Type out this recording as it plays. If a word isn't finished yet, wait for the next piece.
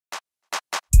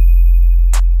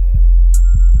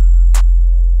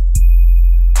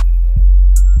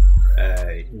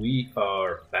we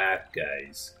are back,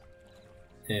 guys.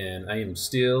 And I am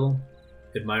still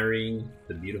admiring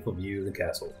the beautiful view of the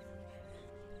castle.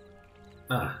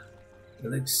 Ah, it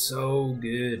looks so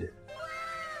good.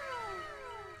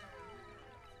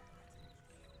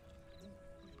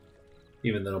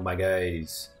 Even though my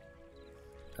guys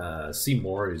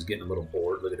Seymour is getting a little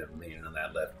bored. Look at him leaning on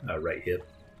that right hip.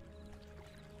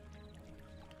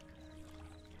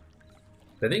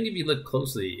 I think if you look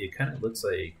closely, it kind of looks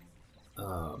like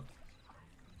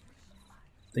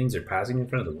things are passing in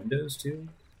front of the windows too.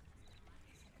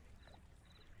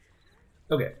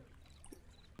 Okay.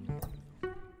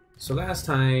 So last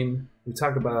time we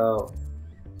talked about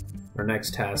our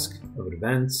next task of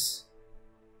events,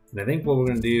 and I think what we're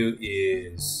going to do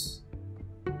is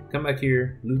come back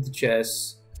here, loot the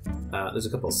chests. There's a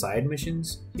couple of side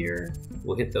missions here.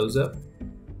 We'll hit those up.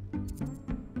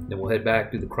 Then we'll head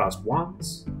back to the Crossed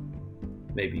Wands,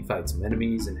 maybe fight some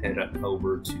enemies, and head up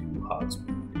over to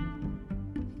Hogsmeade.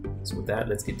 So with that,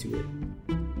 let's get to it.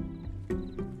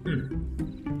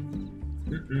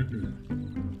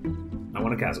 I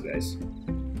want a castle, guys.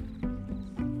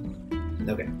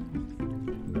 Okay.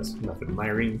 That's enough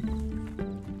admiring.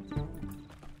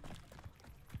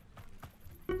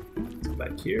 Let's go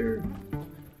back here.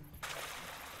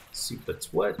 See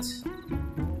what's what.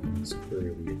 It's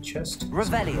clearly a chest.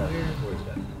 Revelio. Where's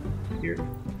that? Here.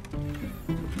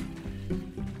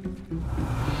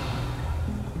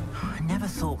 I never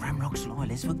thought Ramrock's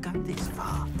loyalists would go this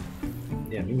far.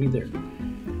 Yeah, me neither.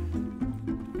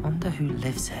 Wonder who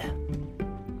lives here.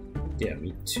 Yeah,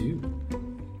 me too.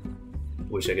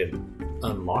 Wish I could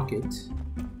unlock it.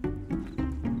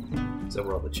 Is that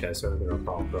where all the chests are? They're all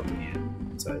probably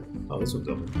inside. Oh, this one's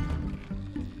open.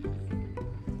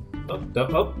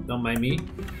 Oh, don't mind me.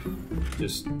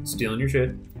 Just stealing your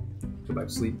shit. Go back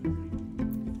to sleep. I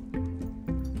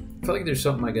feel like there's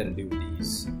something I gotta do with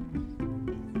these.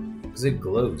 Because it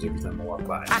glows every time I walk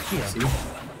by. Accio. See?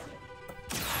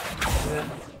 Yeah.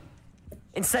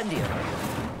 Incendio.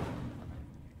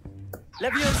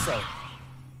 Levioso.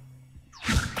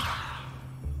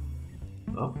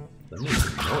 Oh, that makes a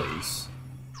noise.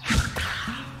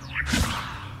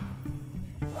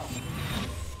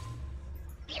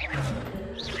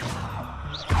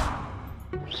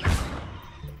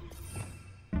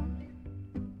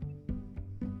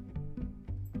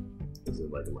 Is it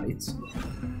like lights?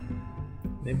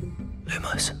 Maybe?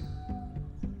 Lumos.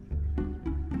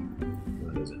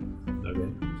 What is it? Okay.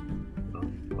 Oh,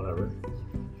 whatever.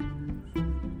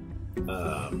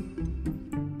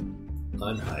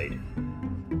 Unhide.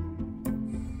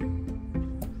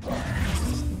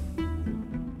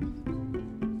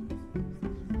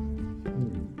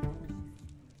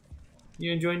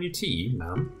 You enjoying your tea,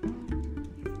 Mom?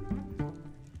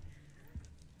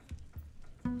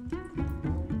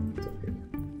 It's okay.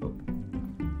 Oh.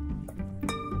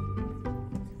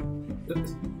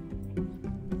 Oops.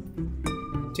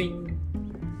 Ting.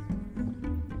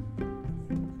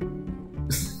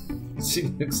 She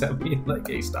looks at me like,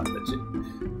 hey, stop that shit.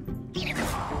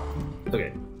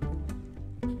 Okay.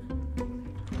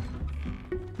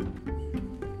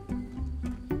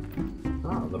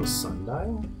 Oh, a little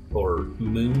sundial? Or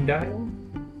moon dial?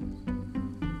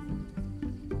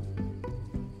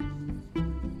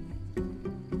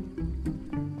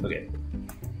 Okay.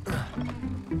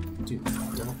 Dude, I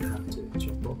don't have to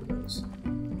jump over those.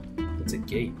 It's a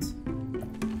gate.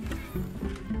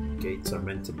 Gates are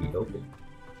meant to be open.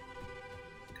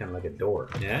 Kind of like a door.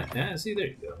 Yeah, see, there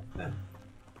you go. Yeah.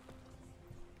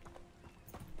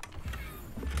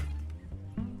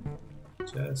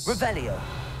 Chest. Revelio.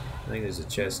 I think there's a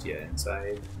chest yet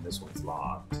inside, and this one's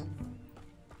locked.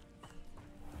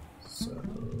 So,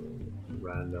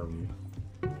 random.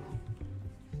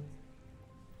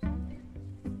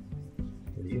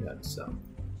 What do you have to sell?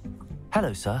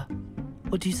 Hello, sir.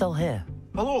 What do you sell here?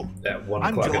 Hello. At 1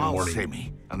 I'm o'clock in the Joel morning.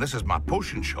 Semi, and this is my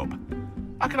potion shop.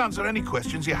 I can answer any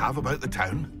questions you have about the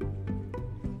town.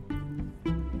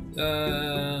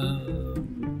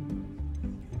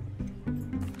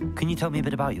 Can you tell me a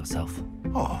bit about yourself?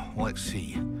 Oh, let's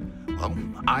see. Well,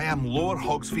 I am Lower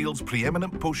Hogsfield's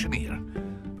preeminent potioneer.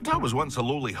 But I was once a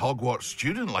lowly Hogwarts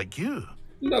student like you.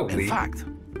 Lovely. In fact,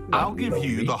 I'll give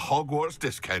you the Hogwarts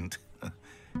discount.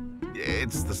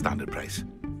 It's the standard price.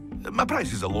 My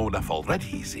prices are low enough already,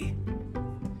 you see.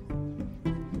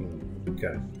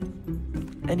 Okay.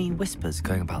 Any whispers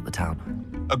going about the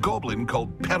town? A goblin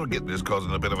called Pergit is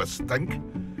causing a bit of a stink.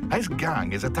 His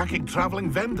gang is attacking travelling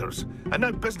vendors, and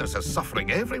now business is suffering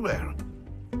everywhere.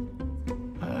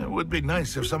 It would be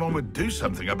nice if someone would do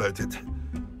something about it.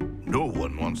 No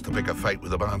one wants to pick a fight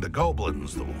with a band of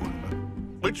goblins, though.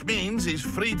 Which means he's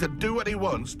free to do what he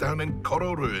wants down in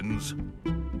Coral Ruins.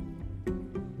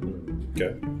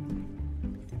 Okay.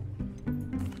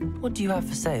 What do you have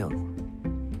for sale?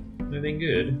 Anything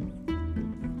good?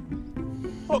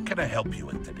 What can I help you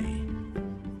with today?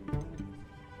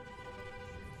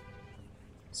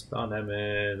 Spawn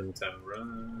admin, limit time to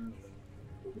run,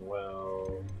 moving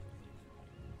well,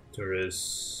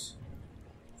 tourists,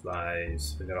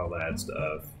 flies, I got all that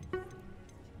stuff.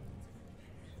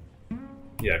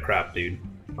 Yeah, crap, dude.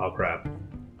 All crap.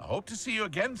 I hope to see you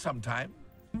again sometime.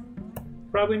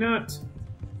 Probably not.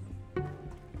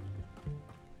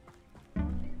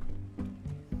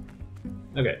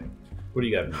 Okay, what do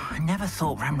you got? I never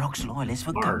thought Ramrock's loyalists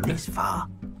would go Hard. this far.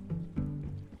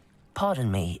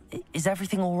 Pardon me, is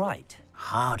everything all right?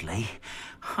 Hardly.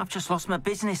 I've just lost my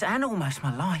business and almost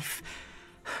my life.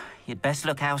 You'd best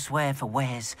look elsewhere for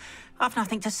wares. I've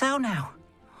nothing to sell now.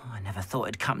 I never thought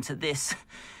it'd come to this.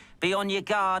 Be on your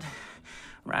guard.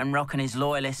 Ramrock and his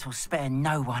loyalists will spare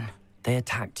no one. They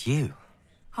attacked you.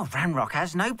 Oh, Ramrock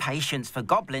has no patience for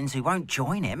goblins who won't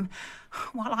join him.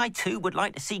 While I too would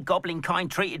like to see goblin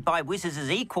kind treated by wizards as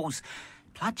equals,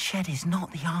 bloodshed is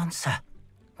not the answer.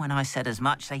 When I said as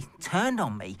much, they turned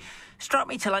on me, struck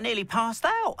me till I nearly passed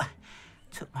out.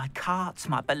 Took my carts,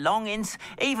 my belongings,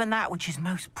 even that which is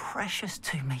most precious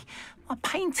to me, my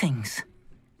paintings.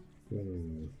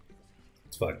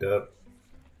 It's fucked up.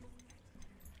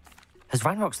 Has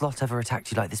Ranrock's lot ever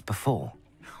attacked you like this before?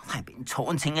 They've been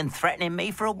taunting and threatening me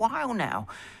for a while now,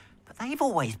 but they've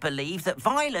always believed that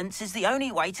violence is the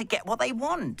only way to get what they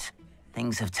want.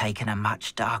 Things have taken a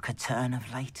much darker turn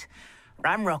of late.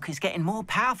 Ramrock is getting more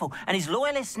powerful, and his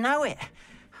loyalists know it.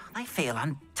 They feel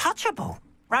untouchable.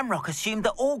 Ramrock assumed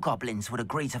that all goblins would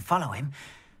agree to follow him,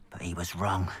 but he was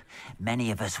wrong.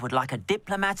 Many of us would like a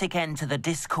diplomatic end to the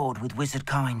discord with wizard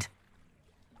kind.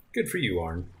 Good for you,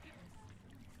 Arn.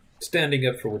 Standing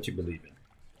up for what you believe in.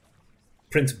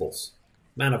 Principles.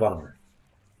 Man of honor.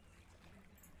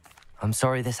 I'm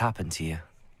sorry this happened to you.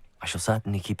 I shall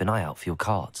certainly keep an eye out for your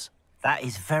cards. That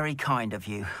is very kind of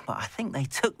you, but I think they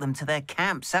took them to their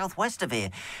camp southwest of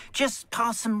here, just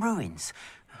past some ruins.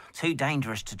 Too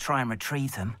dangerous to try and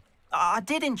retrieve them. I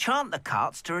did enchant the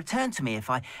carts to return to me if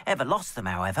I ever lost them,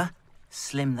 however.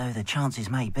 Slim though the chances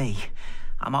may be,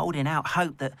 I'm holding out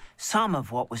hope that some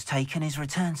of what was taken is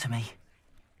returned to me.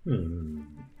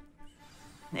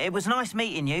 It was nice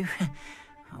meeting you.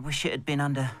 I wish it had been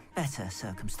under better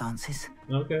circumstances.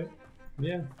 Okay.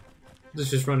 Yeah. Let's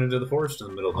just run into the forest in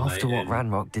the middle of the night. After what and-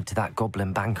 Ranrock did to that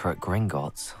goblin banker at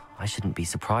Gringotts, I shouldn't be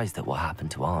surprised at what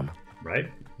happened to Arn. Right?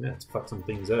 Yeah, let's fuck some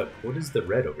things up. What is the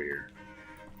red over here?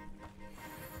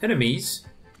 Enemies?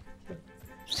 Oh,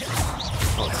 it's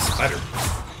a spider.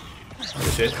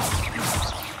 Oh, shit.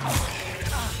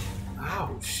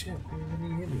 Ow, shit. What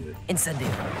did he hit me with? Incendio.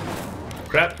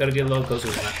 Crap, gotta get a little closer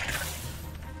than that.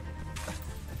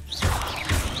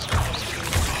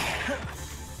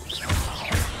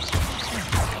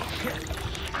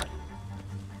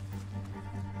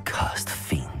 Cursed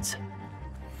fiends.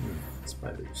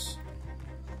 Spiders.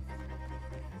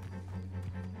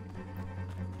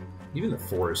 Even the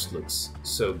forest looks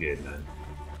so good, man.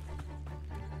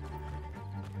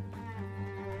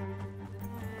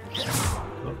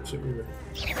 Oh, shit, we're ready.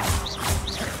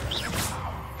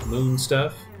 Moon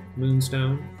stuff,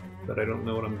 moonstone, but I don't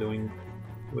know what I'm doing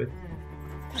with,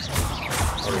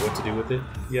 or what to do with it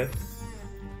yet.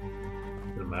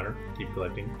 Doesn't matter. Keep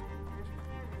collecting.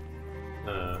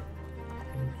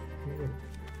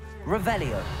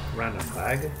 Revelio. Random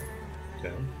bag.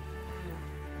 Okay.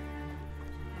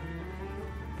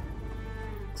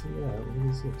 So yeah,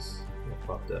 what is this? What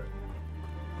popped up?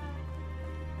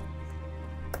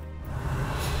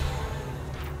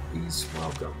 Please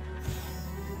welcome.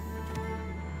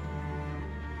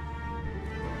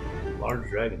 Large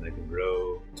dragon that can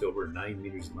grow to over 9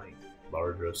 meters in length.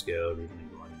 Large rough scale, originally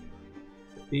growing.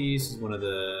 The piece is one of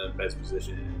the best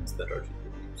positions that archers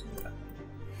use in that.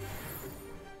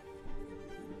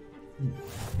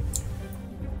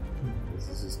 This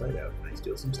is his hideout. Can I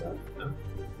steal some stuff? No?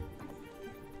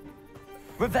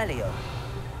 Revelio.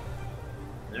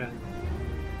 Yeah.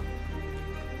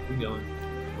 Keep going.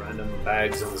 Random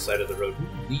bags on the side of the road. Who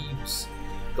leaves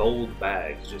gold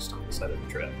bags just on the side of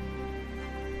the trail?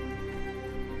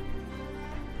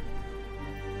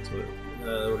 So,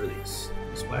 what are these?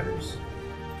 Spiders?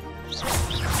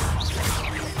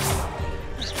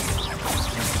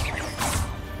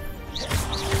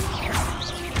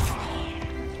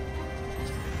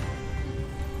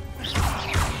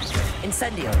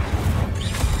 Incendio.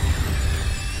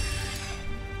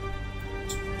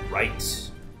 Right.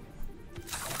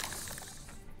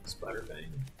 Spider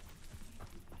bang.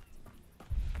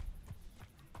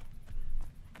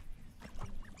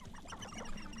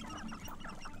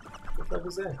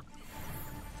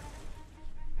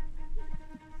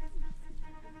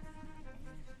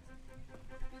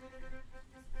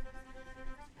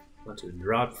 To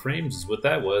drop frames is what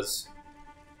that was.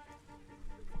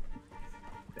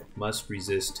 Okay, must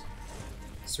resist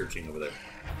searching over there.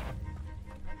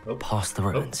 Oh. Past the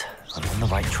ruins. I'm on the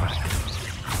right track.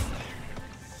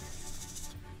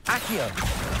 Accio!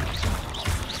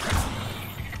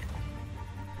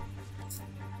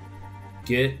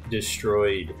 Get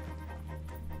destroyed.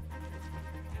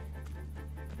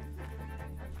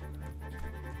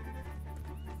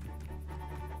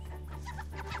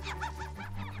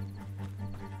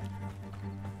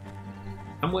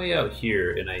 I'm way out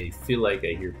here and I feel like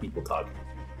I hear people talking.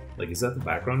 Like, is that the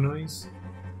background noise?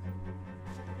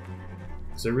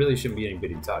 So there really shouldn't be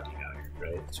anybody talking out here,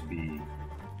 right? It should be...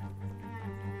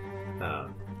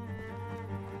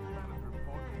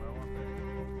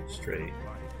 straight.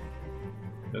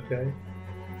 Okay.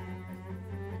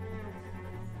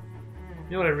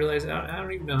 You know what I realized? I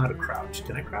don't even know how to crouch.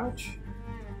 Can I crouch?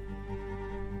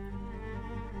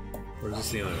 Or is this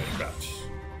the only way to crouch?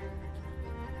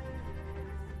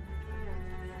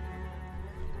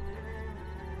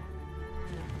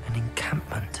 An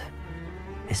encampment.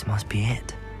 This must be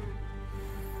it.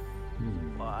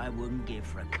 What I wouldn't give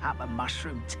for a cup of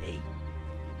mushroom tea.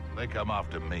 They come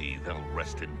after me, they'll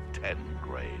rest in 10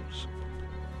 graves.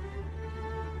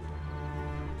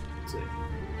 Let's see.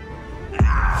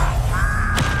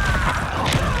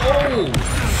 Oh!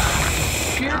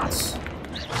 Shit!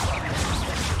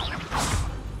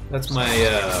 That's my,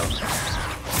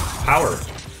 power.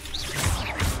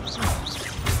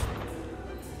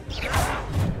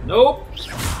 Nope!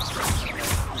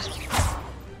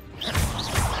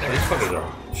 Yeah, these fuckers are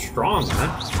strong, man.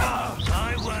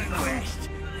 I won't rest.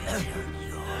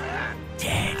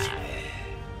 Dead.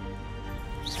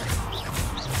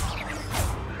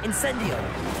 Incendio!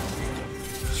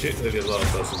 Shit, they get a lot of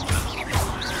closer.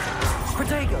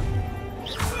 Protego!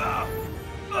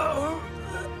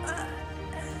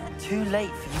 Too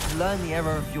late for you to learn the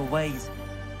error of your ways.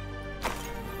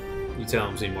 You tell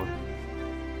him, Seymour.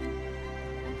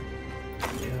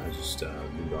 Yeah, just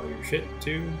move all your shit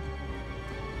too.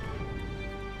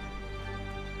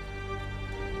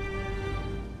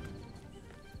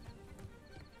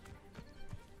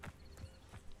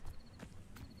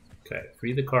 Okay,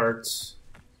 free the carts.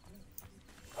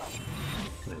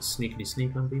 Can I sneakity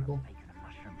sneak on people?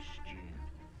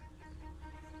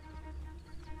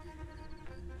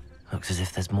 Looks as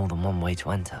if there's more than one way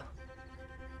to enter.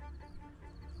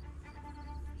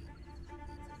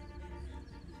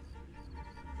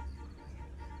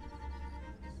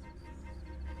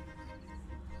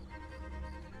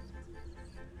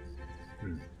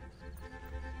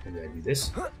 Maybe I do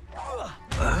this.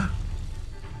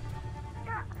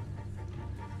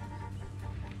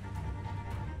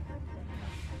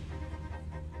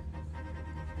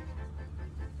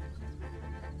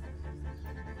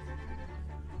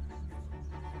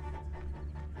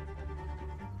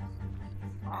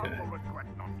 I'll regret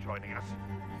not joining us.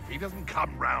 If he doesn't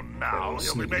come round now, Okay,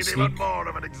 he'll be made sneak. even more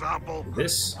of an example.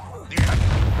 This.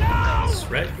 Yeah. This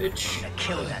red bitch.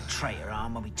 Killed that traitor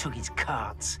arm when we took his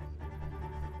carts.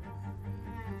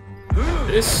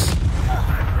 This.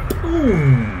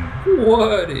 Boom!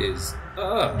 What is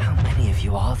up? How many of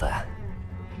you are there?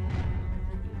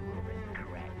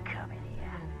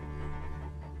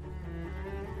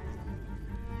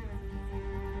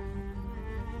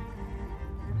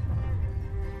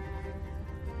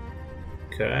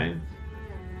 Okay.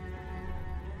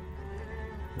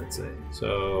 Let's see.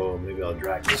 So maybe I'll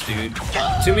drag this dude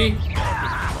to me.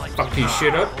 Fuck his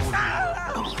shit up.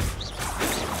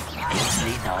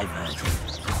 Easily diverted.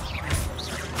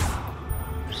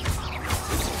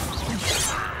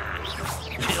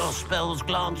 Your spells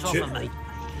glance off Shit. of me.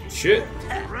 Shit.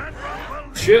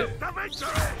 Shit.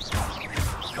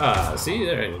 Ah, see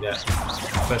there you go.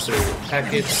 Professor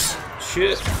Hackett's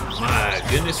shit. My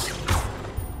goodness.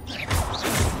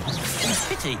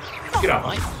 Pity. Get off.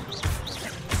 Right.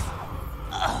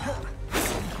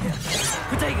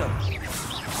 Protego!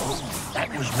 Oh, that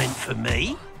was meant for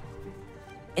me.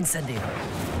 Incendio!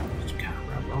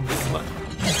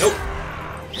 Nope.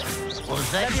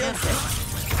 Was that your thing?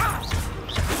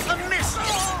 A miss!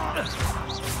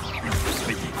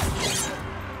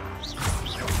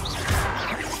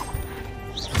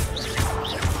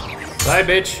 Bye,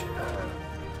 bitch.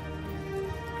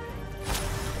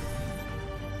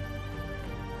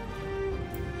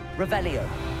 Revelio!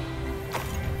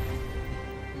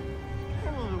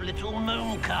 Oh, little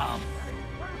moon calm.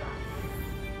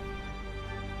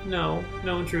 No,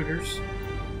 no intruders.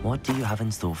 What do you have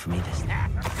in store for me this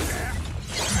time?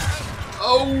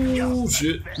 Oh,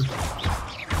 shit.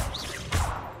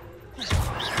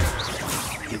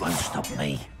 You won't stop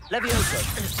me. Levioso!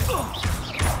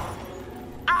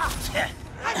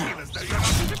 feel as though you're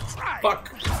not even trying.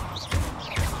 Fuck.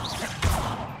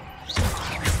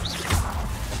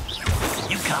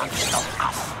 You can't stop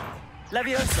us.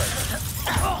 Levioso.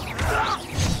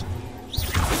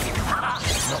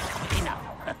 Not quick enough.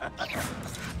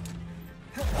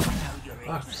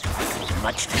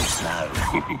 Much too slow.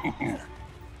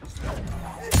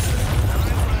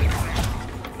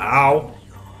 Ow.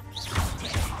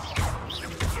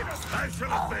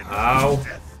 Ow.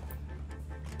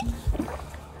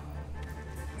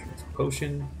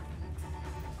 Potion.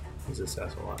 What's this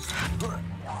asshole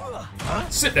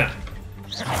on? Sit down.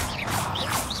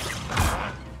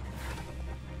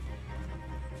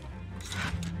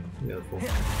 Yeah, cool.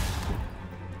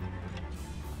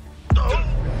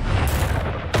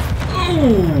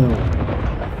 Ooh.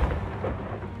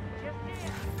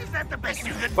 Is that the best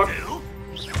you can Fuck. do?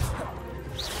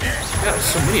 Yeah, there's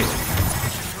so many of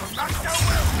them.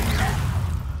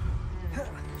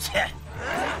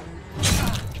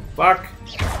 Fuck.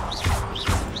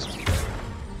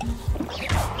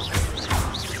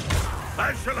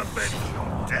 I shall avenge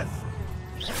your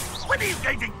death. When are you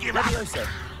going to give up? Levioso.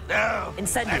 No.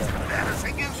 Incendio. That's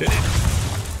embarrassing, isn't Shit.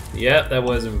 it? Yeah, that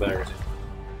was embarrassing.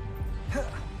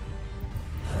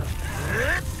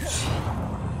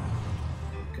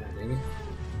 God dang it.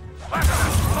 What a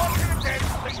fucking day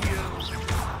for you.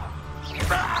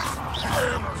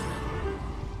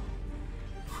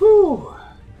 Whew.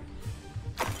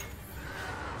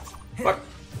 Fuck.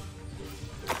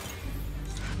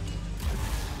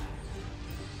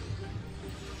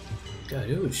 God,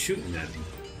 who was shooting at me?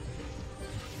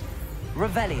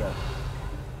 Revelio.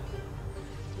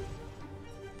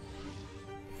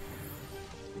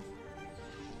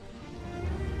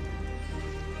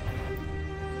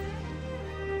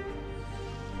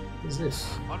 What is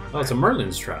this? Oh, it's a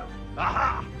Merlin's trap.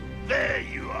 Aha! There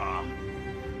you are.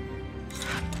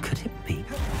 Could it be?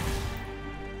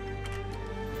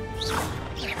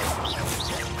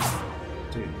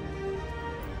 Dude.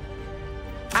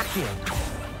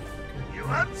 Accio. You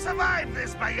won't survive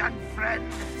this, my young friend.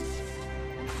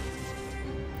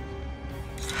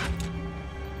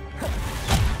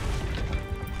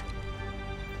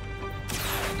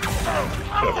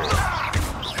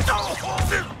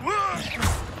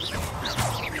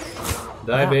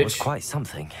 Die, That was bitch. quite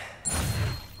something.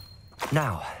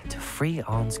 Now, to free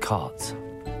Arn's carts.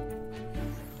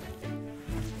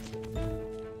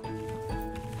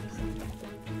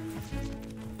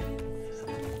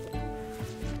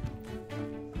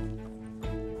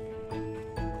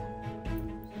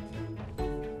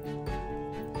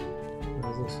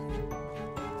 What is this?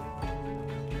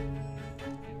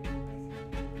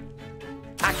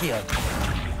 Accio.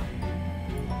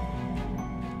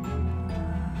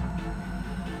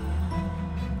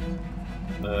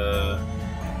 Oh,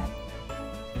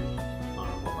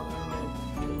 hold on, I don't know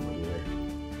what I'm gonna do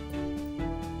there.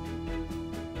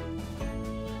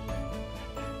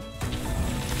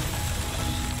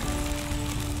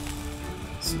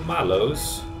 Some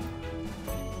mallows.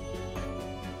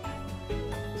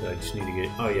 So I just need to get.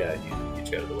 Oh yeah, I need to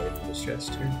get you out of the way for this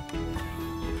chest here.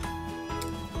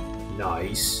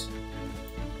 Nice.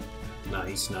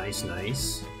 Nice, nice,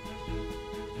 nice.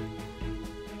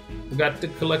 We got to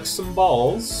collect some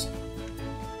balls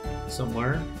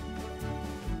somewhere.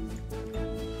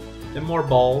 And more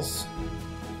balls.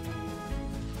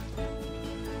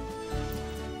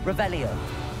 Revelio.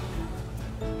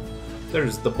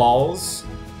 There's the balls.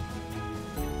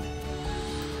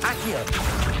 Accio.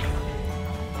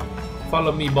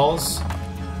 Follow me, balls.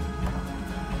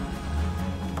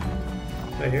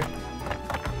 Right here.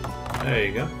 There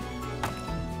you go.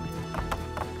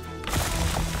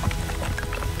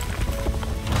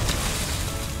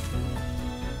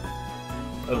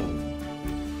 Oh.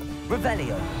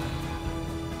 Revelio.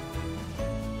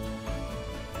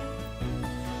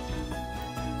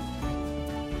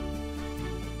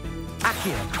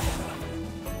 Accio.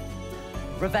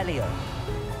 Revelio.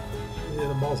 Where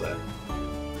are the balls at?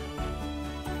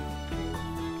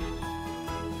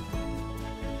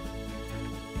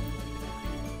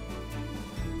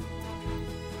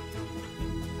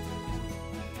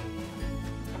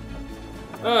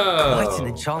 Quite an Oh,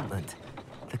 enchantment.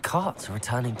 The carts are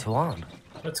returning to Arn.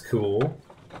 that's cool.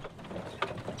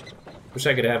 Wish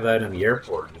I could have that in the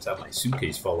airport and just have my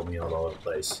suitcase follow me all over the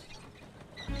place.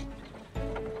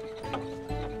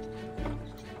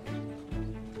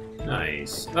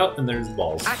 Nice. Oh, and there's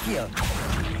balls. Accio.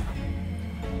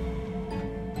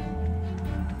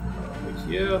 Over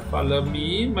here, follow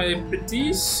me, my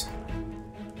pretties.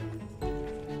 There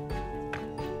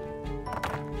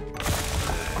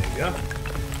you go.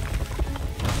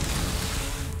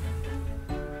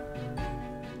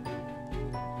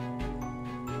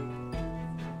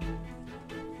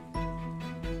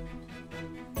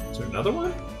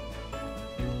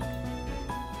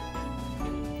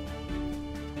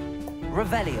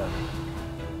 Revelio.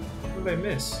 What did I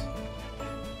miss?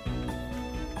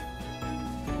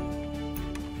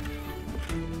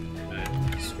 Okay,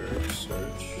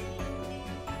 search.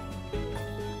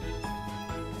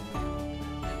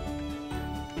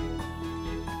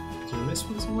 Did I miss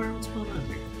one somewhere? What's going on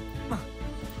here?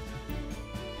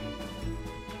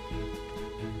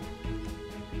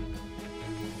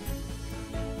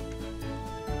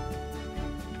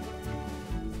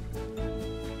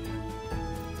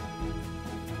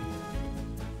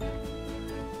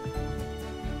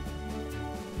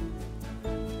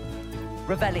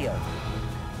 Revelio.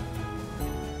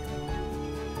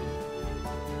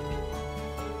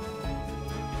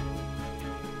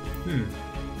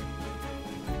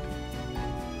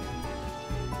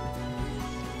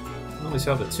 I only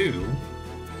saw the two.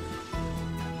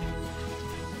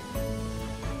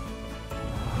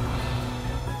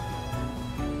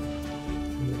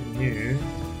 Here.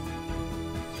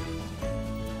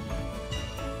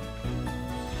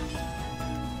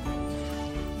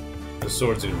 The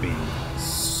sword's gonna be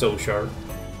so sharp.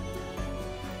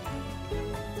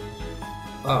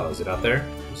 Oh, is it out there?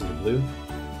 Is it the blue?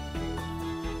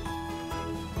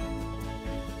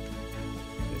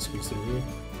 Can I squeeze through here?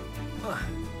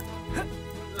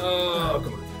 Oh,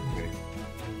 come on. Okay.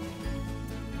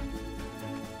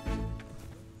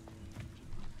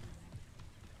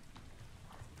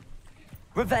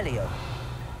 Revelio.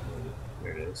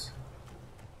 There it is.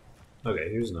 Okay,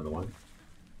 here's another one.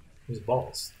 There's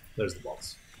balls. There's the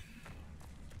balls.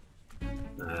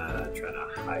 Trying to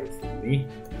hide from me.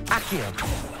 Accio.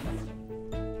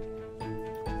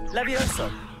 Levioso.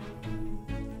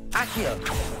 Accio.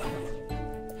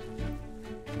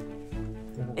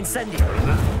 Incendio.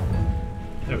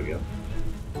 There we go.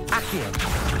 Accio.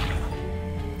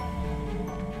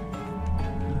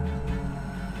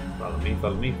 Follow me,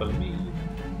 follow me, follow me.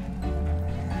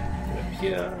 Get up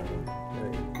here.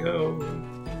 There you go.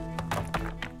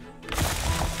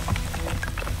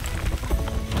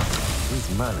 These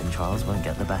Merlin trials won't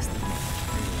get the best of me.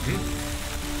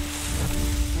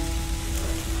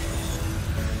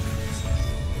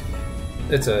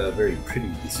 It's a very pretty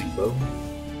gazebo,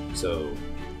 so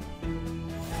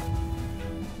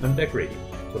I'm decorating.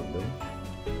 Totally.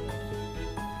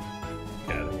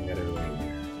 Yeah, I think I got everything in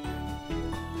here.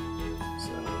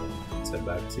 So let's head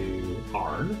back to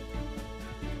Arn.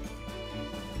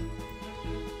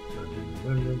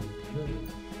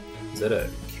 Is that a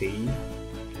cave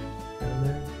down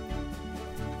there?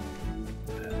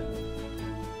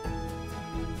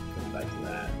 Come back to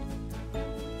that.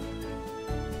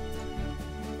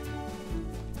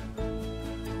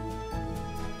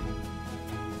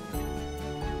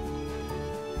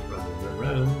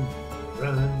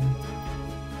 Run.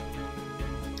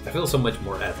 I feel so much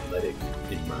more athletic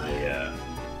in my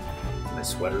my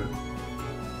sweater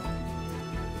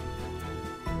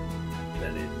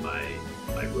than in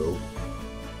my robe.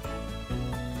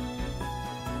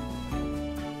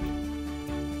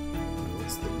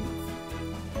 What's the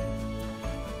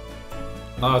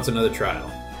Oh, it's another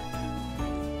trial.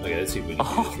 Okay, let's see if we can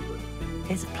do this real quick.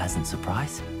 Here's a pleasant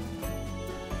surprise.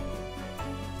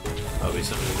 Probably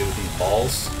something to do with these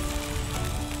balls.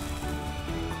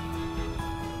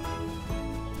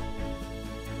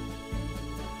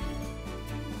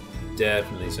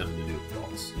 Definitely something to do with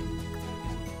balls.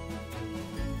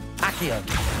 Accio.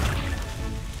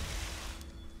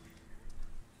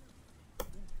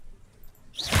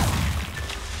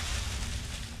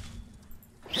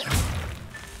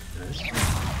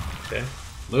 Okay.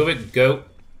 Move it, goat.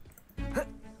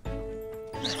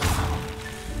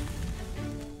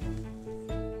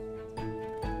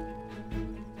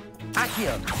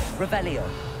 Accio. Revelio.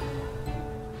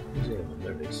 Where's the other one?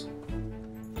 There it is.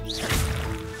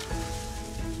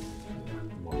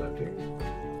 Come on back here.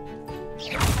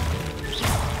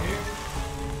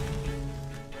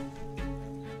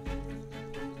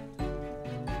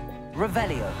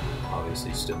 Revelio.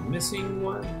 Obviously still missing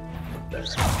one. There.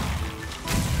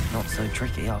 Not so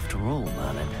tricky after all,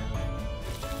 Merlin.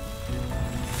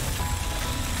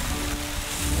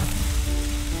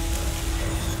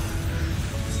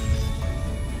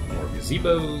 More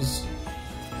gazebos.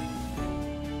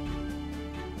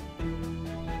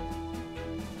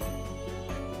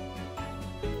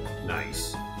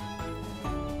 Nice.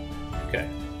 Okay.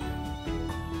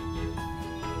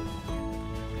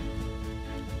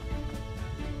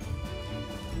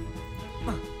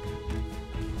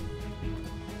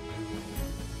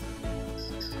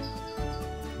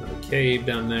 Another cave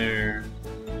down there.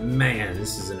 Man,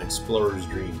 this is an explorer's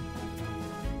dream.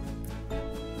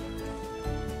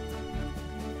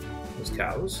 Those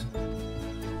cows.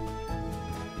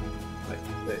 Wait.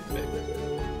 Wait.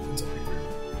 What's up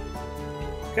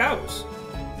here? Cows.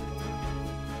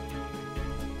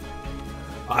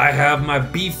 I have my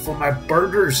beef for my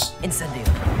burgers. Incendio.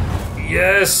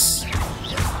 Yes.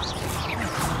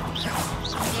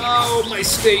 Oh, my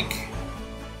steak.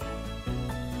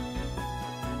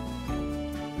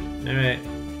 All right.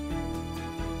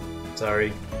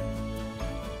 Sorry.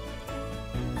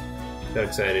 Got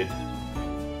excited.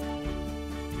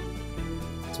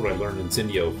 That's what I learned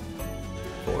Incendio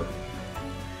for.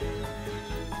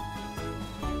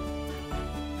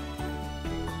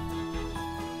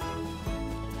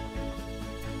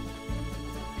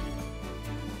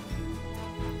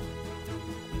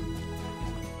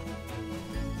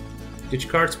 Get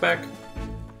your carts back.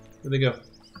 Where'd they go?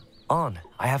 On,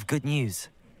 I have good news.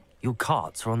 Your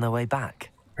carts are on their way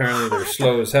back. Apparently they're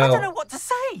slow as I hell. don't know what to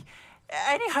say.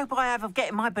 Any hope I have of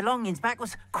getting my belongings back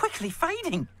was quickly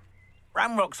fading.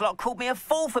 Ramrock's lot called me a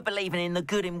fool for believing in the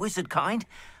good in wizard kind.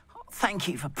 Thank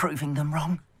you for proving them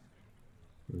wrong.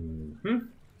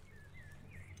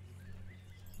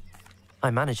 I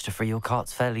managed to free your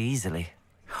carts fairly easily.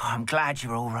 Oh, I'm glad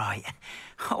you're all right.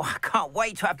 Oh, I can't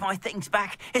wait to have my things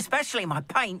back, especially my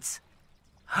paints.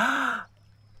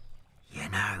 You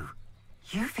know,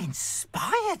 you've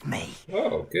inspired me.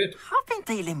 Oh, good. I've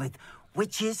been dealing with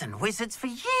witches and wizards for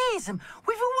years, and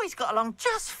we've always got along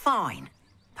just fine.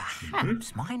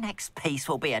 Perhaps my next piece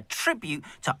will be a tribute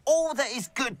to all that is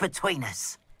good between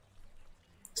us.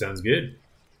 Sounds good.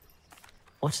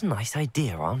 What a nice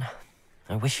idea, On.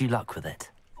 I wish you luck with it.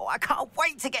 Oh, I can't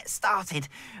wait to get started.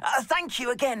 Thank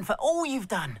you again for all you've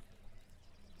done.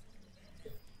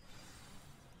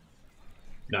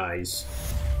 Nice.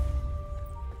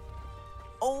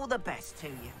 All the best to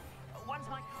you. Once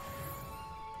my...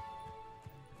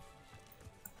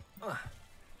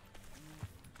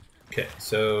 Okay,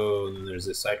 so then there's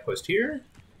this side quest here.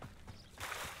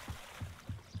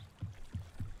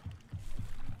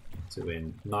 So we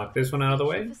can knock this one out of the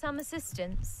way. For some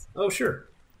assistance. Oh, sure.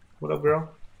 What up,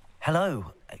 girl?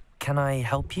 Hello, can I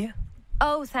help you?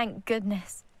 Oh, thank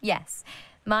goodness. Yes.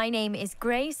 My name is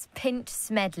Grace Pint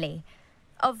Smedley.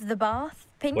 Of the Bath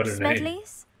Pint What a name.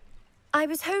 Smedleys. I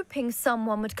was hoping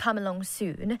someone would come along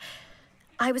soon.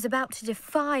 I was about to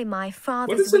defy my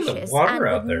father's is in the wishes water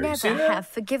and out would there? You see never that? have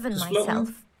forgiven Just myself.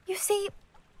 floating? You see,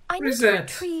 I What need is to that?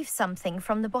 retrieve something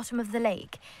from the bottom of the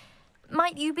lake.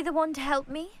 Might you be the one to help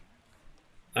me?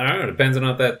 I don't know. Depends on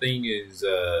if that thing is,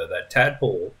 that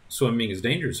tadpole swimming is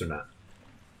dangerous or not.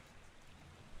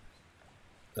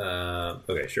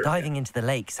 Okay, sure. Diving into the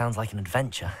lake sounds like an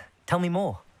adventure. Tell me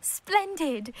more.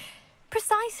 Splendid.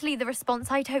 Precisely the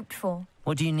response I'd hoped for.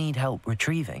 What do you need help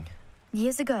retrieving?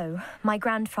 Years ago, my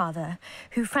grandfather,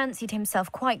 who fancied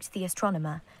himself quite the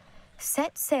astronomer,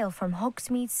 set sail from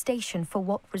Hogsmeade Station for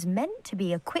what was meant to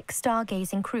be a quick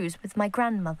stargazing cruise with my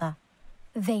grandmother.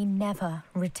 They never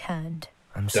returned.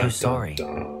 I'm so Dun, dun, sorry.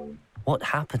 dun. What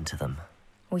happened to them?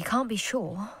 We can't be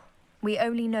sure. We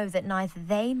only know that neither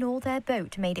they nor their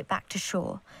boat made it back to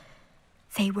shore.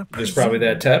 They were There's probably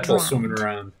that tadpole drowned. swimming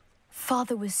around.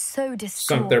 Father was so Sunk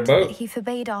distraught their boat. that he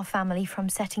forbade our family from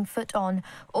setting foot on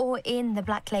or in the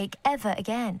Black Lake ever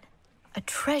again. A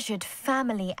treasured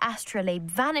family astrolabe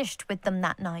vanished with them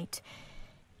that night.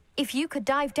 If you could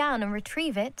dive down and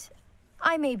retrieve it,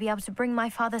 I may be able to bring my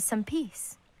father some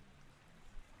peace.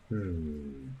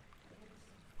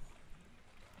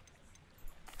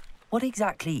 What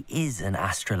exactly is an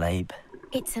astrolabe?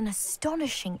 It's an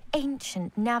astonishing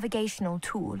ancient navigational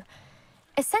tool.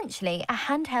 Essentially, a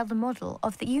handheld model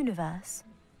of the universe.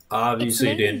 Obviously,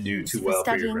 It's didn't mainly do used too for well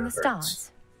for your studying the grandparents.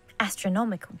 stars,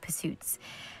 astronomical pursuits,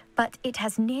 but it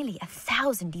has nearly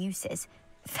 1,000 uses.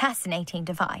 Fascinating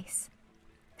device.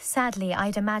 Sadly,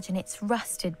 I'd imagine it's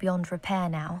rusted beyond repair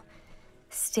now.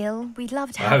 Still, we'd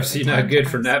love to have it Obviously, not returned good to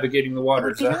for us. navigating the It would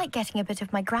waters, be huh? like getting a bit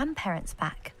of my grandparents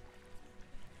back.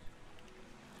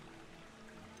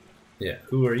 Yeah,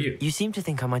 who are you? You seem to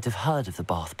think I might have heard of the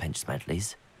Bath Pinch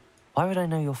Smedleys. Why would I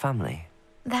know your family?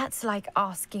 That's like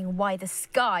asking why the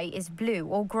sky is blue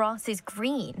or grass is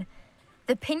green.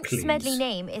 The Pinch Please. Smedley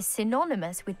name is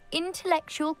synonymous with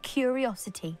intellectual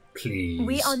curiosity. Please.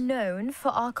 We are known for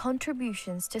our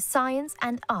contributions to science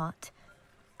and art.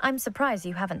 I'm surprised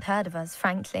you haven't heard of us,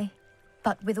 frankly.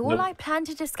 But with all Nope. I plan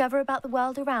to discover about the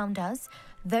world around us,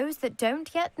 those that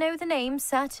don't yet know the name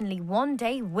certainly one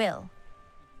day will.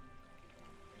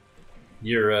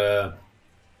 You're,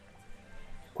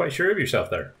 quite sure of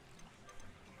yourself there.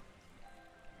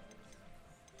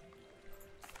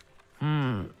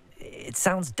 It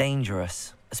sounds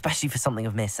dangerous, especially for something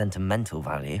of mere sentimental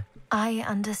value. I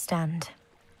understand.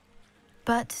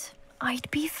 But I'd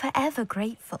be forever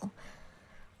grateful.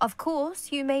 Of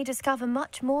course, you may discover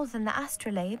much more than the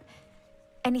astrolabe.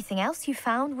 Anything else you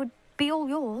found would be all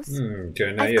yours.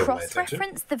 Okay, now I've you have my attention.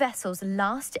 cross-referenced the vessel's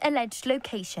last alleged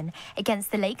location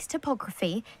against the lake's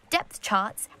topography, depth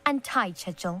charts, and tide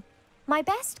schedule. My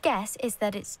best guess is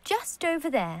that it's just over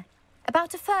there,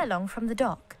 about a furlong from the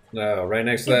dock. Oh, right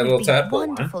next to that It little would be tadpole, huh?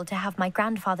 wonderful to have my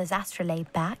grandfather's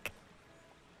astrolabe back.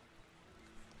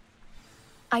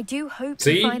 I do hope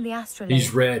See? to find the astrolabe.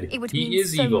 He's red. It would He mean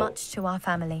is so evil. much to our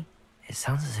family. It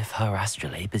sounds as if her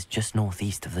astrolabe is just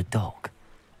northeast of the dock.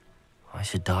 I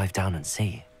should dive down and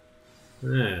see.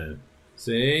 Yeah.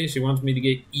 See, she wants me to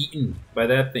get eaten by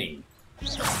that thing.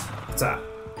 What's up?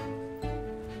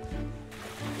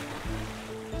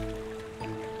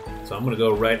 So I'm gonna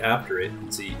go right after it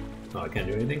and see. Oh, I can't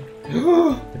do anything?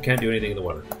 I can't do anything in the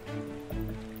water.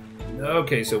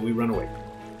 Okay, so we run away.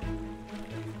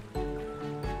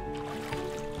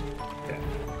 Okay.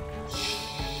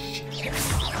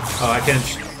 Oh, I can.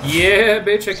 Yeah,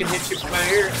 bitch, I can hit you from my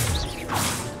ear.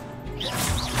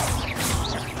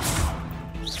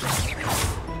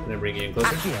 Can I bring you in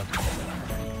closer? Accio.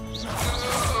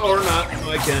 Or not.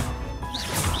 No, I can't.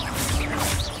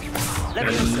 Can I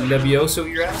Levioso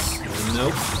your ass?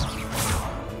 Nope.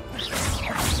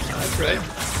 That's right.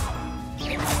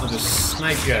 I'll just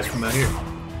snipe your ass from out here.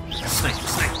 Snipe,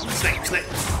 snipe, snipe, snipe.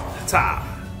 Ta!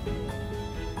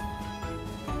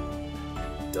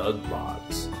 Dug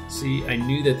logs. See, I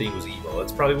knew that thing was evil.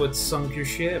 That's probably what sunk your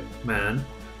ship, man.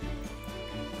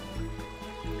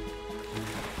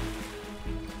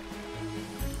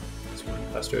 Let's run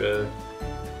faster.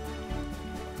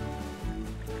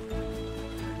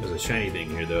 There's a shiny thing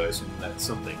here, though. I assume that's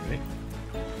something, right?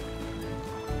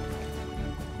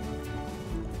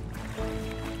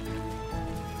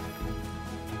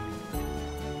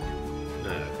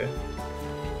 Okay.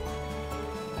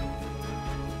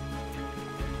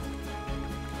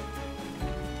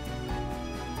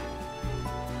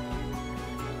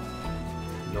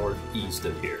 Northeast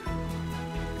of here.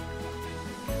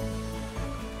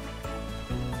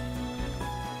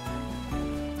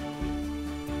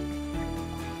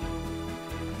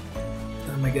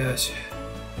 Oh my gosh.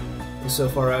 It's so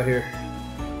far out here.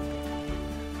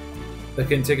 I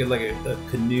can take it like a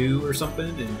canoe or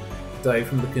something and dive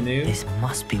from the canoe. This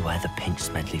must be where the Pinch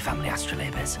Smedley family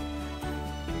astrolabe is.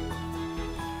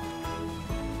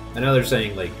 I know they're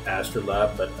saying like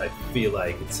astrolabe, but I feel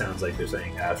like it sounds like they're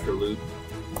saying astrolabe.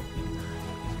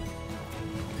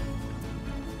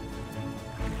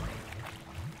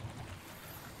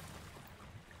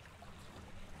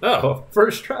 Oh,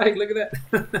 first try! Look at that.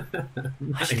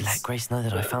 I should let Nice. Grace know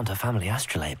that I found her family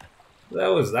astrolabe. That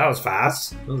was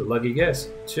fast. That was a lucky guess.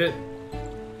 Shit.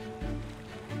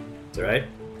 It's alright.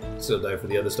 Still die for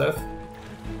the other stuff.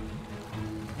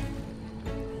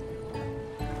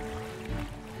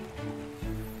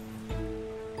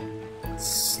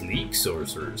 Sleek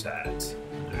sorcerer's hat.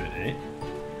 Alright.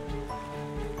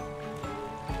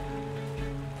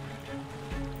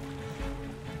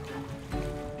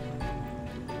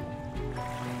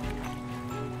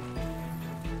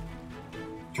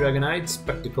 Dragon-eyed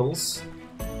spectacles.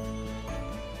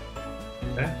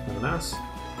 Okay, nothing else.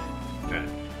 Alright.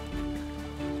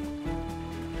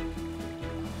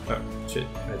 Oh, shit,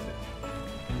 right there.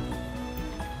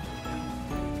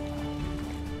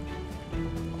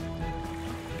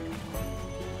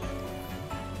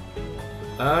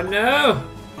 Oh no!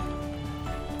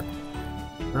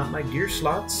 Not my gear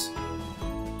slots.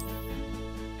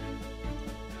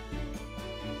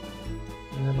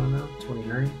 What have I now?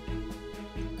 29.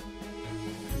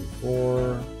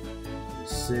 24.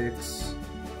 26.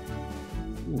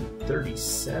 Ooh,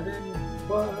 37?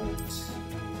 What?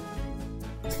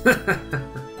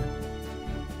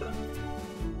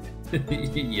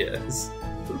 Yes.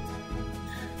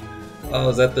 Oh,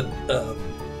 is that the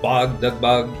duck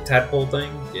bog tadpole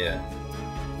thing? Yeah.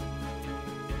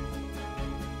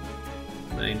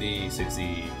 90, 60,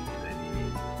 90.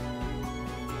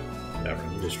 Whatever,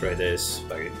 let me just try this.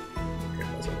 Fuck it. Okay,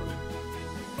 that's all.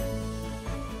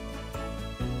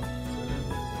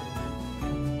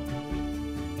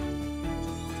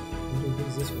 What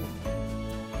is this one?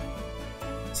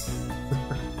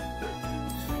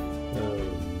 Oh,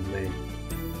 man.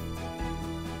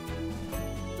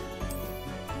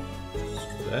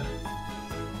 For that.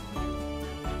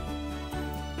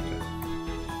 Okay.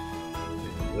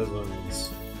 And those ones.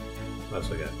 What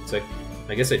else I got? It's like,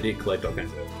 I guess I did collect all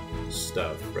kinds of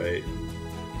stuff, right?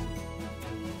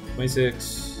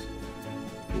 26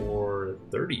 for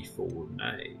 34.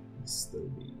 Nice.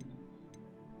 30.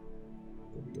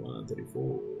 31,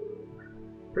 34.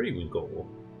 Pretty winkle.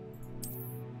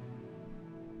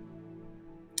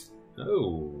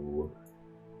 Oh.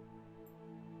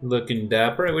 Looking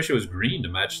dapper. I wish it was green to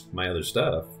match my other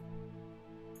stuff.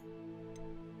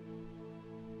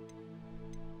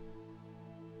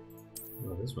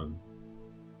 Oh, this one.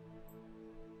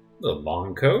 The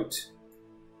long coat?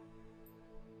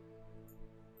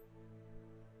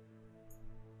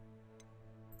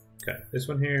 Okay, this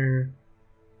one here.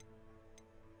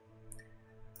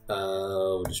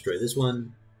 We'll destroy this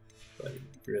one. Get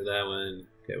rid of that one.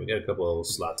 Okay, we got a couple of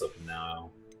slots open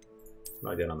now.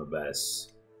 What do I got on the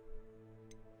vest?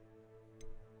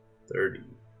 30.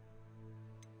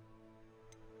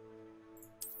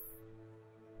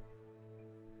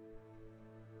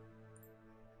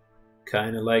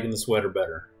 Kinda liking the sweater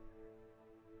better.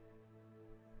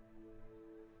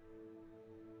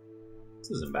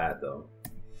 This isn't bad though.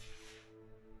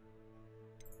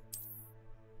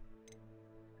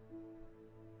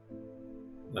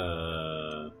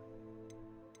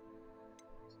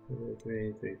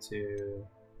 Three, 2.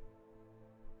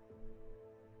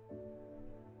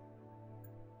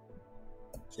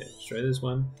 Okay, let's try this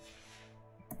one.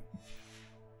 I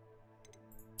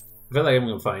feel like I'm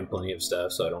gonna find plenty of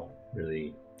stuff, so I don't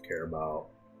really care about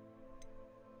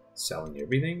selling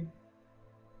everything.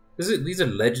 These are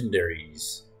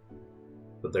legendaries,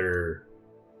 but they're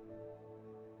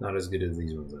not as good as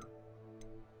these ones though.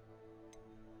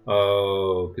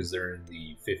 Oh, because they're in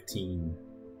the 15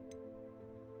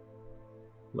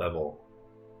 level.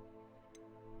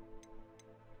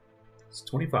 It's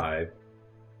 25.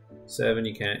 7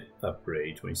 you can't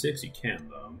upgrade. 26 you can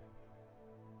though.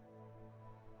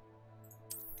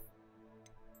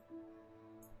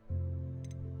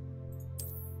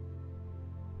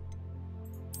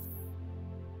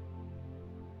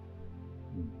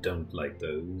 Don't like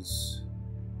those.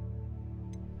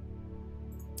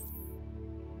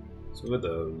 So with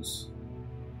those,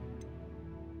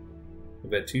 I've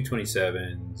got 2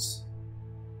 27s.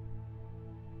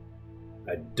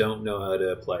 I don't know how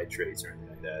to apply traits or anything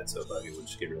like that, so if I could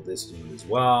just get rid of this one as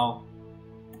well.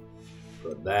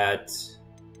 Put that.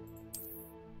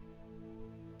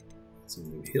 Some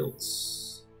new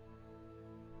hilts.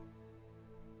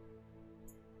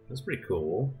 That's pretty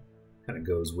cool. Kind of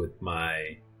goes with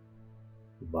my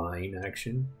vine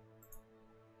action.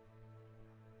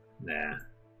 Nah,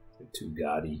 it's too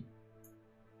gaudy.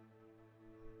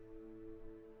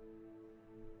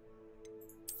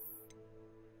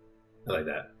 I like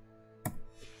that.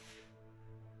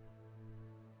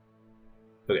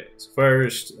 Okay, so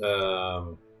first,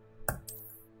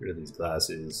 rid of these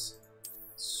glasses.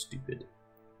 Stupid.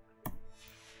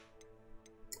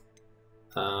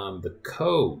 The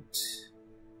coat.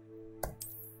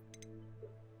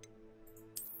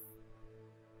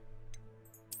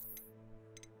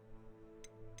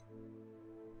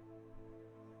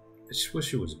 I just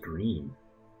wish it was green,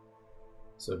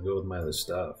 so I'd go with my other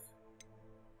stuff.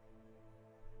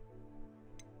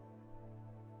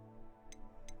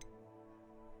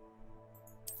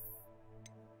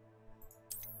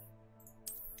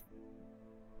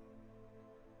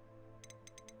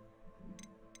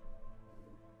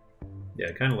 Yeah,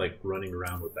 I kind of like running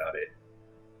around without it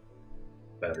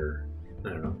better. I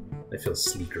don't know. I feel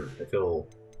sleeker. I feel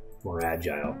more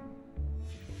agile.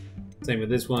 Same with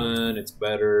this one. It's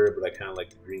better, but I kind of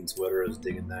like the green sweater. I was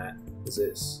digging that. What's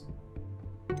this?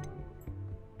 What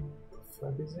the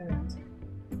fuck is that?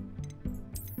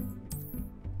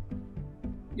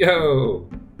 Yo!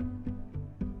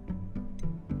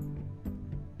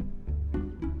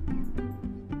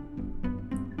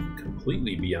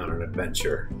 Completely beyond an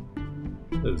adventure.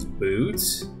 Those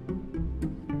boots.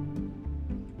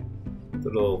 The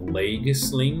little leg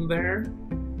sling there.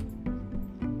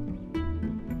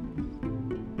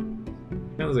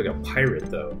 Kind of looks like a pirate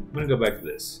though. I'm gonna go back to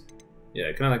this.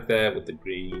 Yeah, kind of like that with the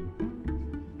green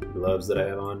gloves that I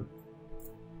have on.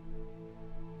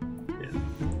 Yeah.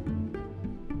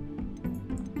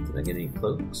 Did I get any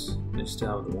cloaks? I just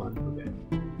have the one. Okay.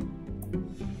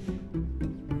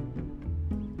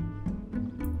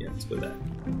 Yeah, let's go with that.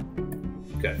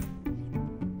 Okay.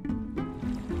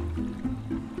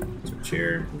 Switch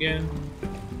here again.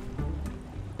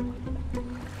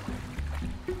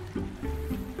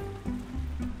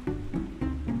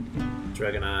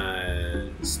 Dragon Eye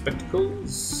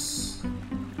spectacles.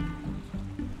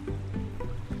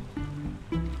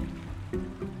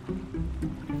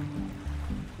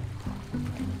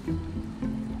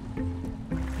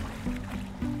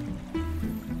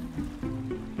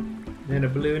 And a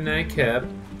blue nightcap.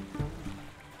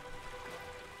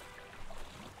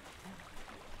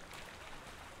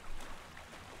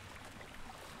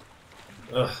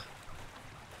 Ugh.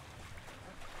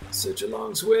 Such a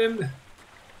long swim.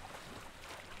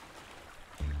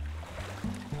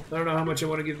 I don't know how much I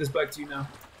want to give this back to you now.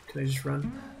 Can I just run?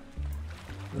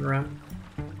 Run around?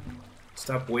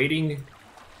 Stop waiting.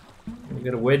 We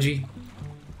got a wedgie.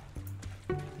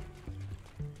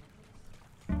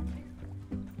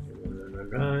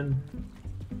 Run.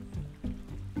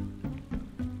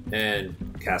 And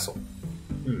castle.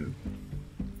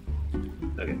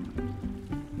 Okay.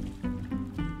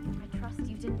 I trust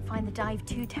you didn't find the dive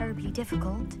too terribly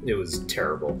difficult. It was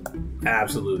terrible.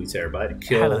 Absolutely terrible. I had to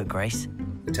kill Hello, Grace.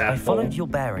 the I tadpole. followed your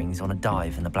bearings on a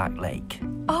dive in the Black Lake.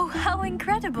 Oh, how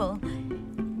incredible!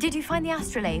 Did you find the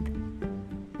astrolabe?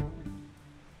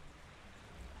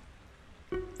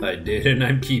 I did, and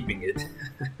I'm keeping it.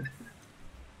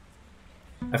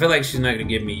 I feel like she's not going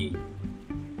to give me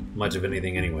much of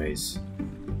anything anyways.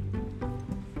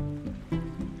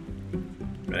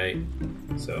 Right?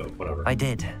 So, whatever. I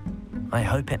did. I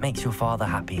hope it makes your father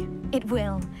happy. It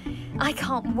will. I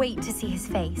can't wait to see his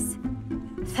face.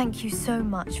 Thank you so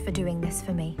much for doing this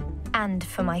for me, and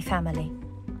for my family.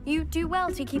 You do well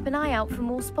to keep an eye out for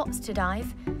more spots to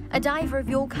dive. A diver of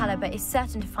your caliber is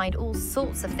certain to find all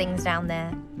sorts of things down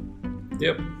there.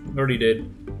 Yep, already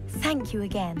did. Thank you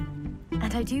again.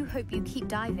 And I do hope you keep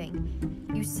diving.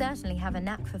 You certainly have a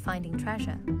knack for finding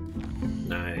treasure.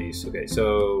 Nice. Okay,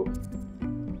 so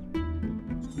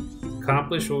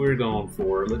accomplish what we were going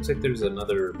for. Looks like there's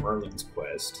another Merlin's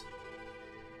quest.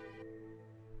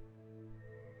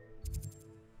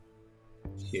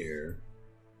 Here.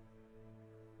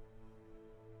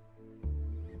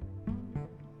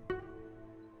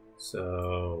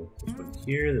 So there's one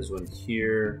here, there's one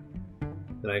here.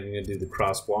 Then I'm gonna do the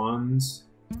cross wands.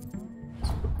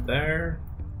 Let's put there.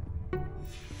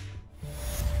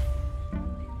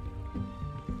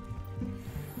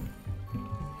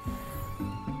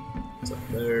 It's up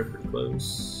there, pretty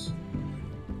close.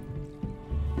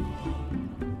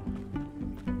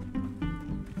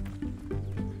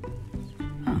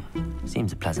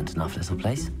 Seems a pleasant enough little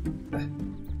place.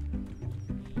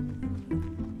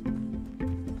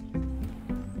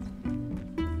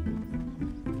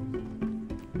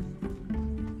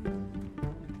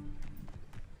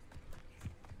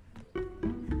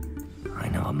 I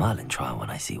know a Merlin trial when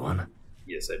I see one.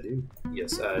 Yes, I do.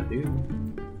 Yes, I do.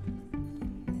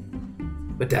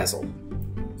 Bedazzle.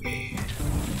 Yeah.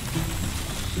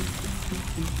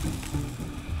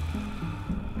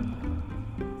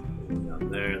 Down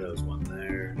there, there was one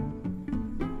there.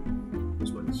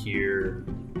 There's one here.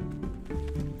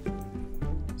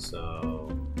 So.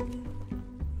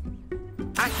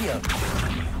 Accio.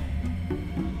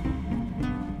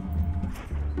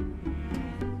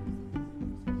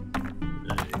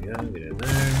 There you go, get in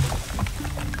there.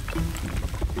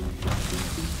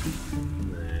 And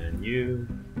then you.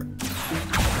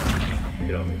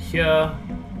 Get over here.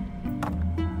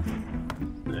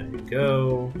 There you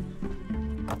go.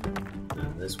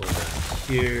 And this one down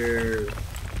here.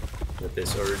 With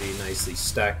this already nicely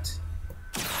stacked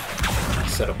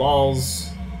set of balls.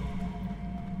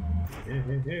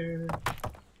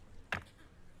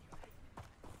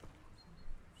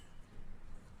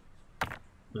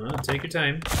 Take your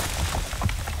time.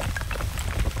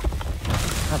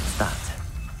 How's that?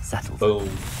 Settled. Boom.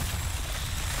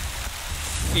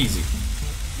 Easy.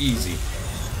 Easy.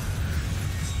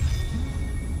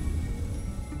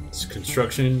 It's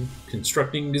constructing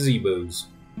gazebos.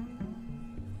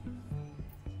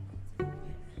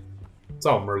 That's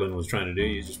all Merlin was trying to do.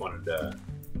 He just wanted to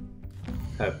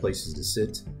have places to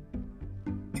sit,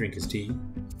 drink his tea,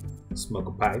 smoke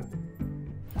a pipe.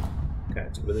 Okay,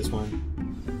 let's go to this one.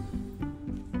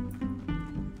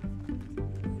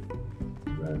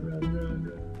 Run, run, run,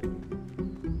 run.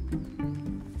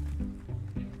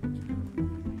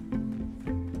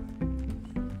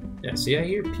 Yeah, see, I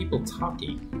hear people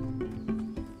talking.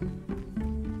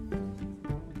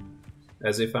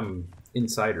 As if I'm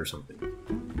inside or something.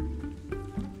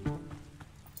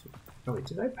 Oh wait,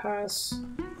 did I pass?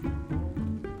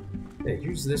 Yeah,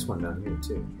 here's this one down here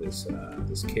too.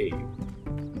 This cave.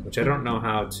 Which I don't know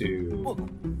how to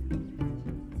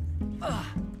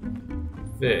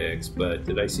fix, but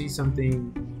did I see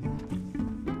something?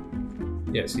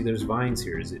 Yeah, see there's vines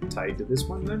here. Is it tied to this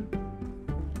one then?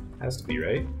 Has to be,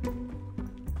 right?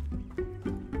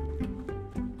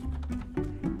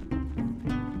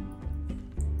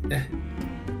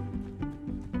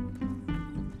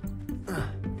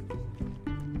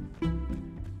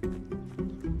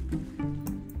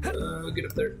 Get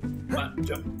up there. Come on,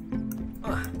 jump.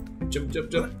 Jump, jump,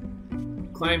 jump.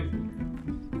 Climb.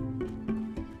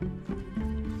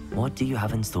 What do you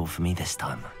have in store for me this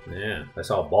time? Yeah, I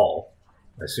saw a ball.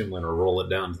 I assume I'm going to roll it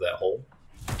down to that hole.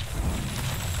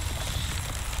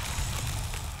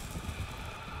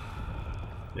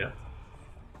 Yeah.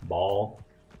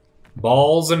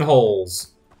 Balls and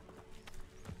holes.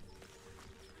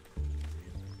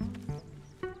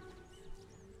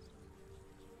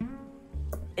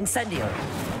 Incendio.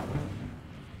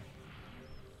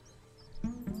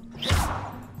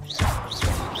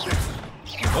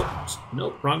 Oh,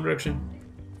 nope, wrong direction.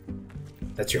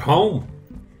 That's your home.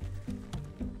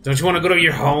 Don't you want to go to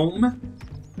your home?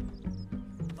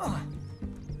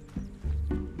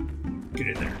 Get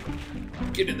in there.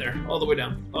 Get in there. All the way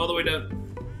down. All the way down.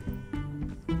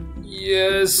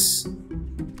 Yes.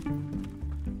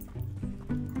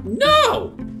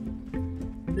 No!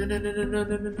 No, no, no, no, no,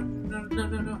 no, no, no, no,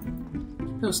 no, no.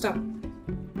 No, stop.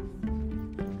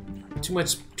 Too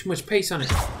much pace on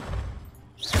it.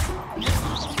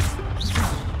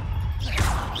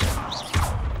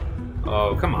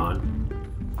 Oh, come on.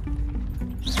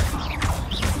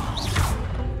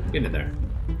 Get in there.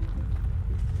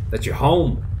 That's your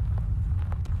home.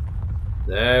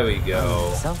 There we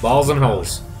go. Balls and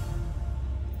holes.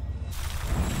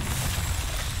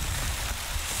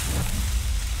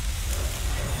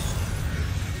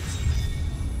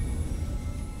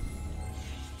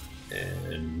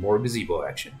 And more gazebo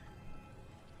action.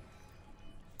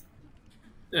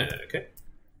 Okay.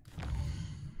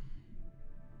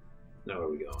 Now where are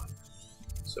we going?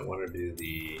 So I want to do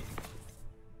the...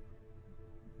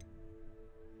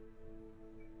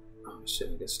 Oh shit,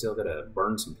 I guess still gotta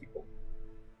burn some people.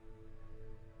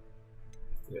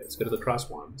 Yeah, let's go to the cross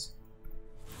ones.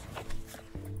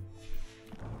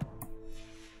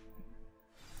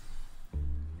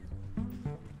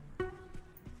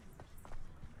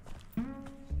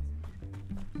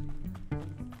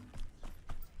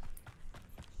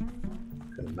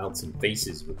 Gonna melt some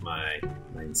faces with my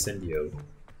incendio.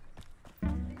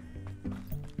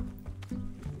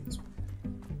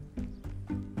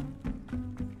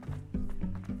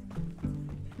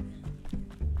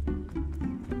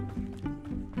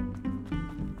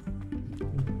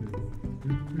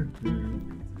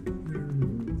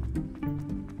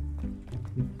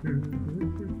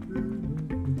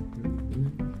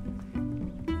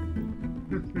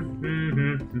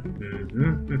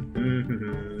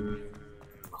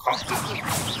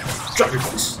 Drop your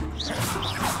voice.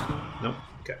 Nope.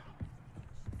 Okay.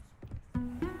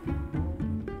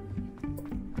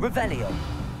 Revelio.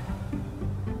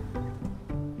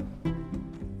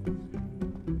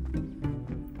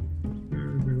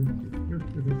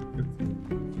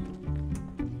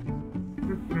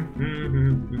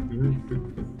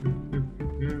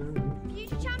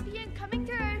 Future champion coming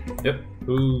through. Yep.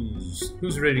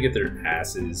 Who's ready to get their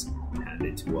asses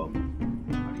handed to them?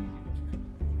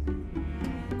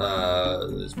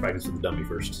 Let's practice with the dummy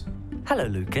first. Hello,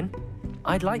 Lucan.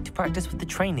 I'd like to practice with the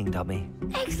training dummy.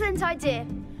 Excellent idea.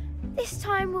 This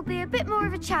time will be a bit more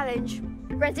of a challenge.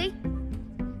 Ready?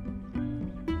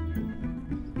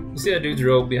 You see that dude's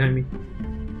robe behind me?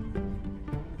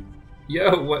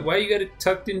 Yo, why you got it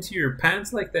tucked into your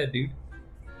pants like that, dude?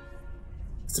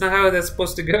 That's not how that's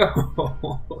supposed to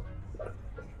go.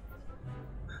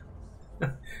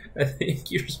 I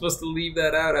think you're supposed to leave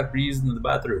that out after using the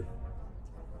bathroom.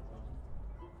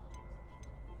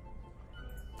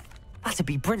 That'd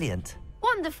be brilliant.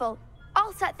 Wonderful.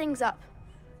 I'll set things up.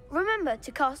 Remember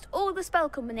to cast all the spell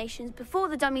combinations before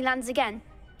the dummy lands again.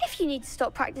 If you need to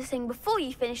stop practicing before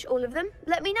you finish all of them,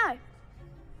 let me know.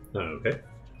 Okay.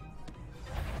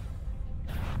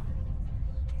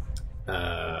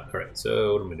 Alright,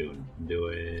 so what am I doing? I'm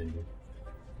doing...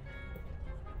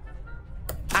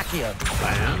 Accio.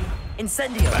 Bam.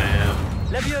 Incendio. Bam.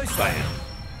 Levioso. Bam.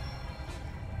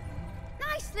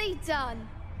 Nicely done.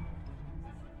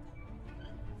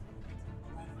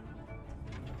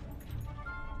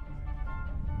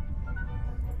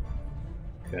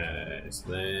 Okay, so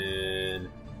then...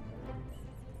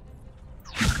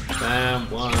 Bam,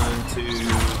 1, 2, 3,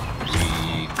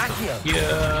 Accio.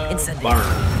 yeah, Incendio. burn.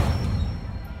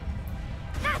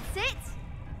 That's it.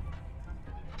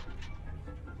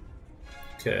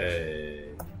 Okay.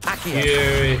 Accio.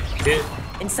 Here, hit.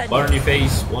 Incendio. Burn your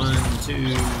face. 1,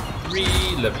 2, 3.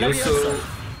 Levioso. Levioso.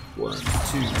 1, 2,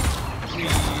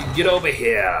 3. Get over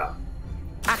here.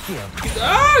 Accio.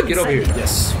 Get over here.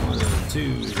 Yes. 1,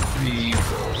 2, 3,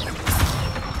 4.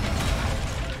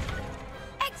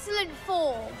 Excellent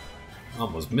form.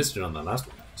 Almost missed it on that last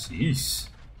one. Jeez.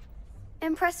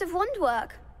 Impressive wand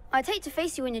work. I'd hate to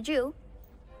face you in a duel.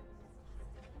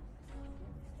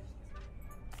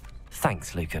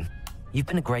 Thanks, Lucan. You've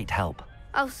been a great help.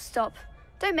 Oh, stop.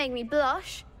 Don't make me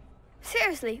blush.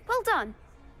 Seriously, well done.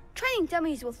 Training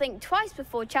dummies will think twice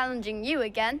before challenging you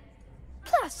again.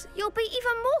 Plus, you'll be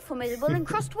even more formidable in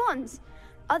crossed wands.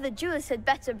 Other duelists had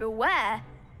better beware.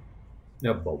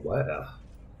 Yeah, but where?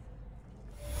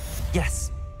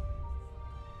 Yes.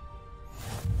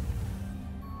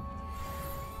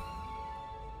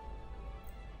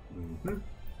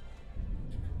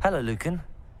 Hello, Lucan.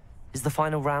 Is the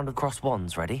final round of cross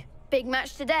wands ready? Big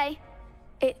match today.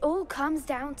 It all comes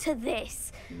down to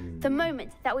this. The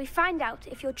moment that we find out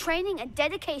if your training and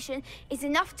dedication is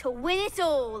enough to win it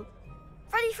all.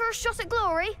 Ready for a shot at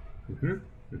glory?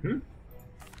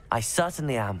 I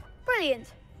certainly am.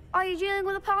 Brilliant. Are you dealing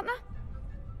with a partner?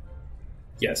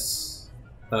 Yes.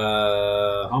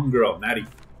 Homegirl, Natty.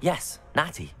 Yes,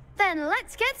 Natty. Then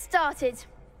let's get started.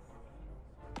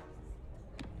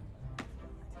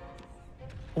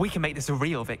 We can make this a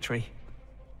real victory.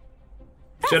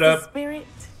 Shut That's the up. spirit.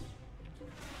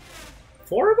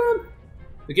 4 of them?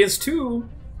 Against 2?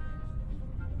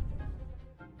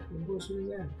 What bullshit is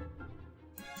that?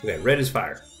 Okay, red is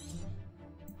fire.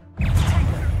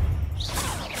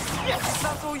 Yes,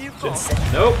 that's all you've got.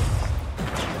 Nope.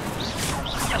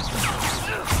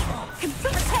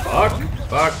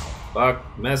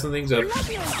 Fuck. Messing things up.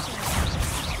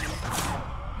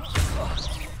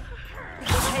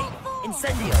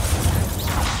 Incendio.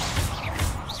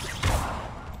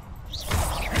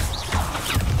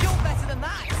 You're better than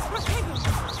that.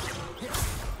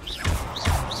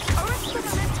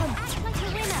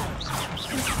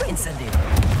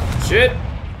 Incendio. Shit.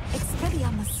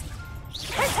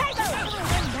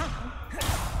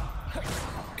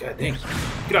 God dang.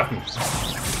 Get off me.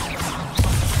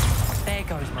 There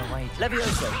goes my wage.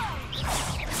 Levioso.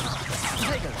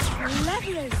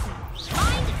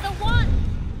 Find the one.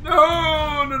 No.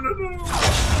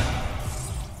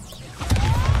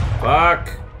 Fuck.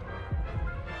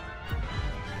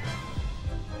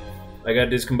 I got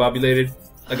discombobulated.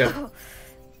 I got...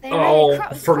 They Oh, really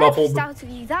crushed furluffled. out of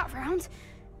you that round.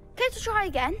 Care to try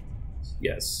again?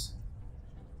 Yes.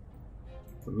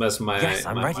 Mess my, Yes,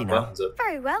 I'm my ready now. buttons up.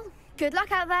 Very well. Good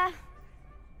luck out there.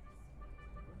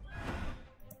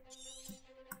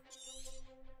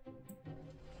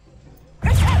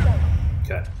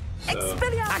 Okay. So,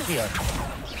 Accio.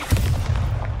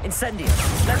 Incendio.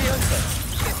 Levioso.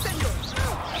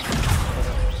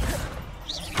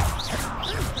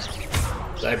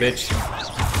 die, bitch.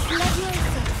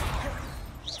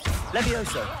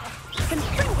 Levioso.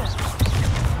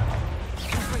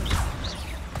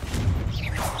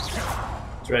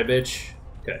 That's right, bitch.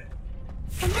 Okay.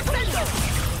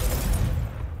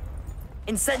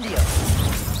 Incendio.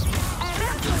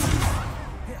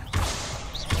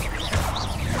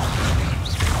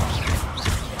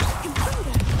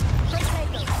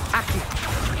 Accio.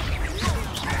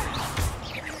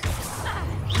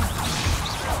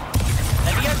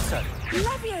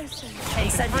 Levioso.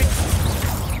 Incendio.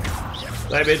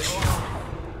 Die, bitch.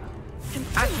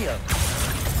 Accio.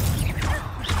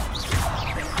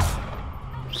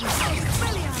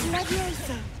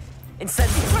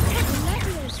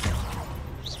 Incendio.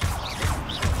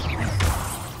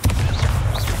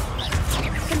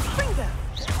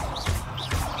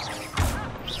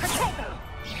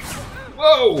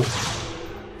 Whoa!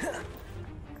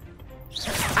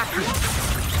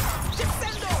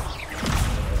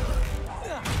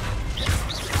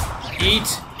 Eat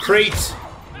crate.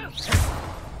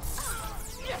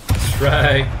 That's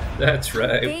right. That's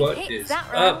right. Big What hits is that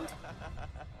up? round.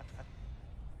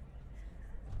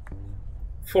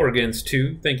 4 against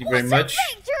 2. Thank you very What much.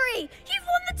 a victory! You've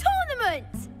won the tournament!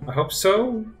 I hope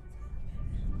so.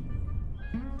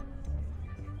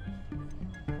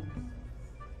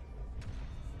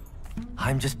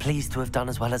 I'm just pleased to have done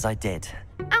as well as I did.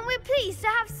 And we're pleased to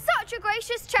have such a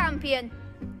gracious champion.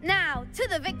 Now, to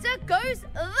the victor goes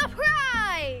the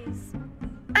prize!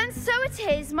 And so it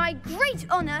is my great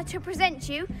honour to present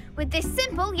you with this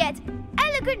simple yet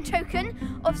elegant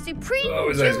token of supreme Oh,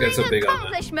 his eyes got so dueling big on that.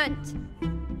 accomplishment.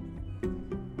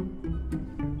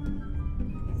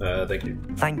 Thank you.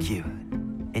 Thank you.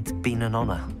 It's been an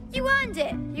honor. You earned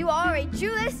it. You are a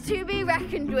duelist to be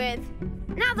reckoned with.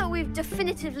 Now that we've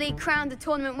definitively crowned the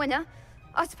tournament winner,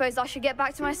 I suppose I should get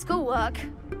back to my schoolwork.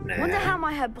 Nah. Wonder how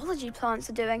my herbology plants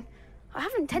are doing. I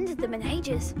haven't tended them in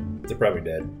ages. They're probably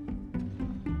dead.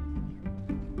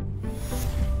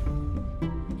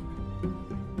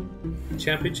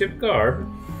 Championship garb.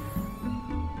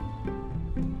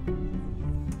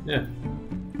 Yeah.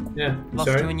 Yeah. Lost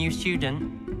Sorry. to a new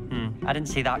student? I didn't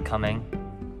see that coming.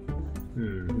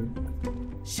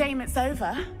 Shame it's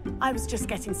over. I was just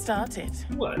getting started.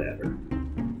 Whatever.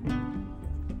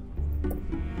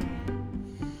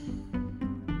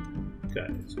 Okay,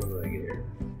 so what do I get here?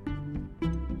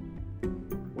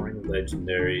 Pouring the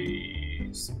legendary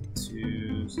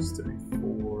 2,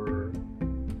 34.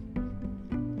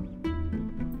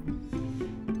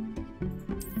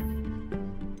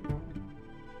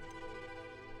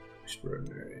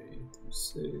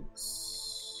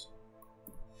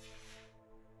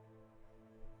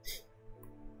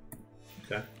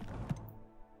 Okay.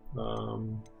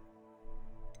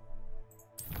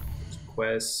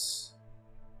 Quests.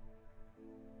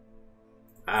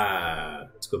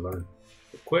 Let's go learn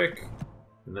real quick,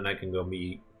 and then I can go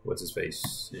meet what's his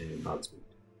face in Hogsmeade.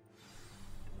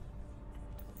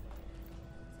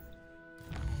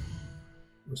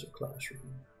 Where's our classroom?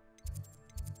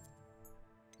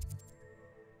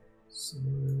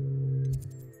 Somewhere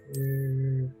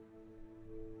here.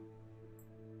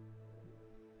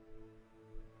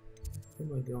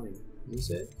 Where am I going? Is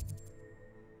this it?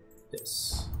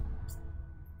 Yes.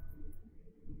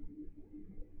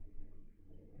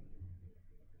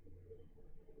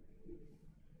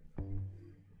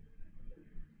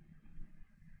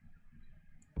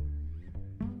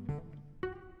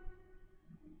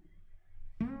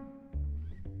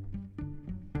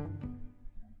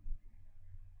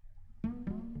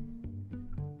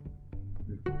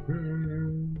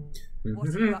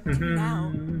 What are you up to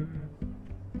now?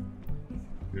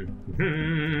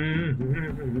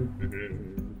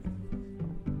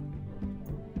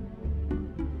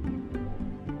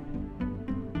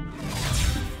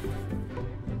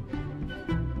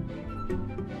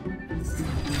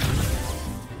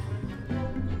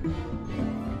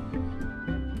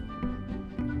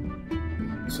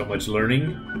 So much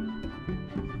learning.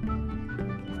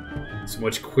 So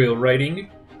much quill writing.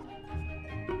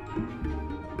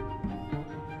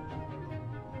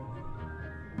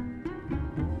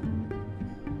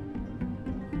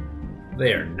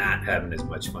 They are not having as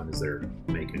much fun as they're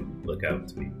making look out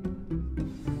to be.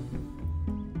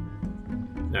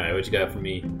 Alright, what you got for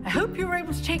me? I hope you were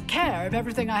able to take care of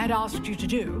everything I had asked you to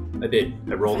do. I did.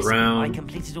 I rolled Professor, around, I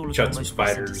completed all of shot the some most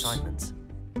recent spiders, assignments.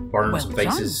 burned Well some done.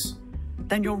 faces.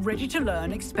 Then you're ready to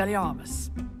learn Expelliarmus.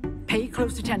 Pay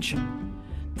close attention.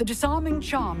 The disarming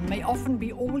charm may often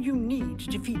be all you need to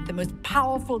defeat the most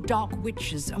powerful dark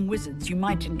witches and wizards you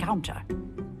might encounter.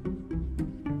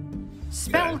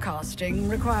 Spellcasting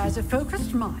requires a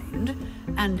focused mind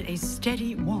and a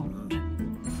steady wand.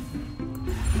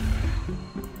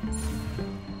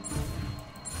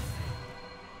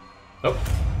 Oh.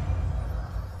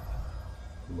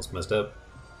 Almost messed up.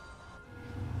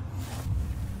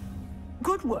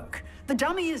 Good work. The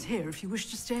dummy is here if you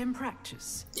wish to stay and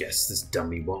practice. Yes, this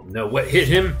dummy won't know what hit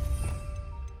him.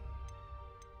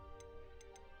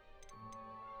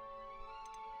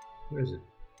 Where is it?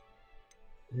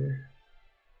 There.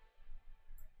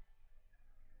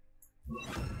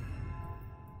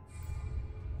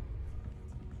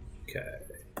 Okay.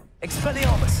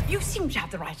 Expelliarmus! You seem to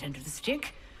have the right end of the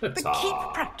stick, That's but keep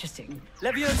all. practicing.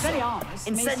 Leviosa!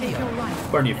 Expelliarmus may save Incendio! your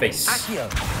life. Burn your face. Accio!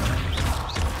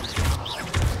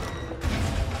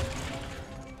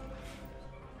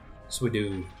 So we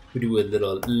do a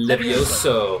little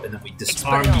Levioso, and then we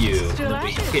disarm Expelliarmus. you, and then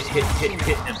we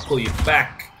hit, and pull you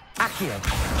back, Accio!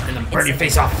 and then burn your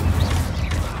face off.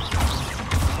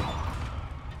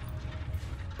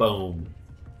 Boom.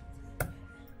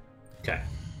 Okay.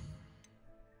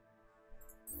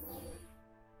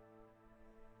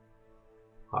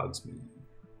 Hogsmeade.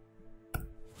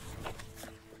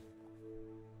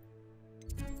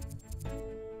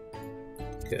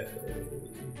 Okay.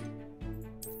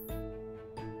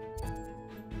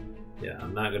 Yeah,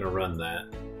 I'm not gonna run that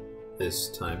this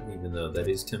time, even though that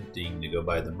is tempting to go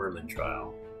by the Merlin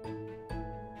trial.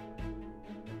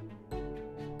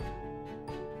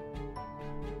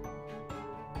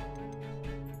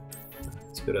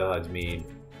 Let's go to Hogsmeade.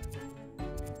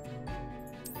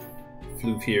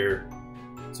 Floof here.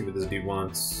 See what this dude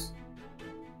wants.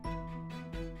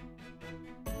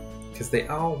 Because they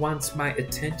all want my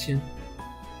attention.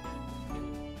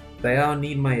 They all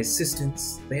need my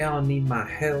assistance. They all need my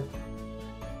help.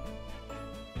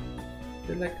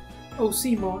 They're like, oh,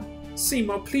 Seymour,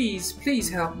 please, please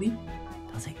help me.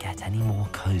 Does it get any more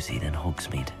cozy than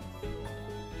Hogsmeade?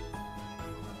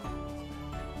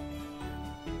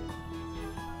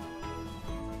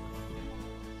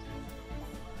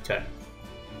 Okay.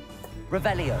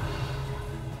 Revelio.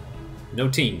 No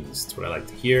teens. That's what I like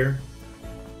to hear.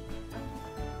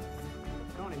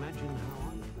 Can't imagine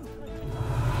how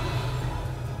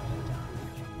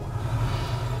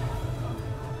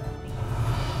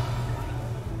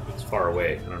It's far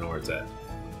away. I don't know where it's at.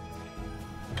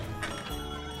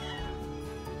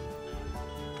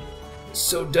 It's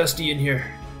so dusty in here.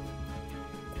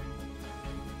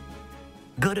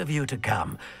 Good of you to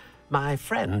come. My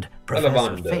friend, Professor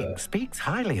Lavanda. Fig, speaks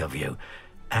highly of you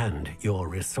and your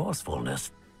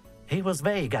resourcefulness. He was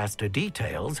vague as to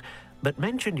details, but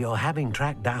mentioned your having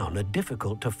tracked down a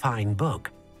difficult-to-find book.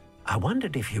 I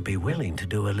wondered if you'd be willing to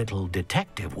do a little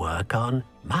detective work on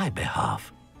my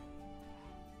behalf.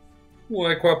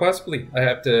 Why, quite possibly. I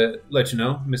have to let you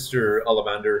know, Mr.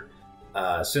 Ollivander,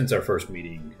 since our first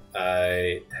meeting,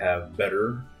 I have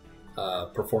better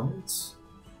performance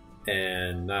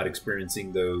and not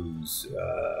experiencing those,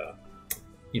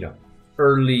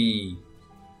 early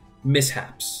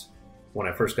mishaps when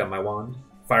I first got my wand.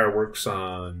 Fireworks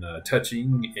on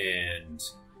touching and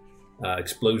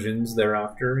explosions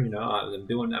thereafter.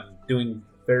 I'm doing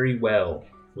very well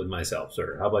with myself,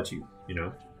 sir. How about you?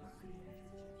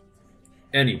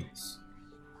 Anyways,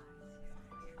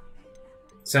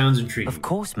 sounds intriguing. Of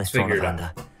course, Mr.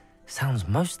 Ollivander. Sounds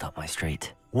most up my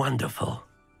street. Wonderful.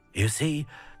 You see,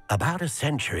 about a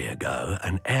century ago,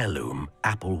 an heirloom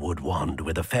applewood wand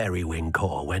with a fairy wing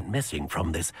core went missing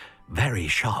from this very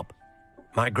shop.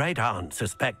 My great-aunt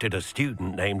suspected a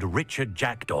student named Richard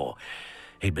Jackdaw.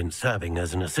 He'd been serving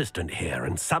as an assistant here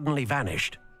and suddenly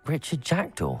vanished. Richard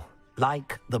Jackdaw?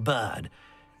 Like the bird.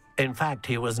 In fact,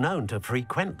 he was known to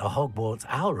frequent the Hogwarts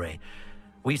Owlery.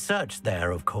 We searched there,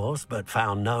 of course, but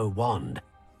found no wand.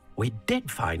 We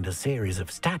did find a series of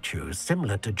statues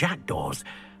similar to Jackdaw's.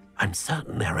 I'm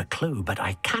certain they're a clue, but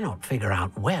I cannot figure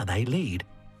out where they lead.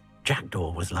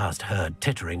 Jackdaw was last heard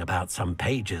tittering about some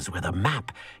pages with a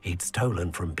map he'd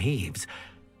stolen from Peeves.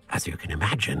 As you can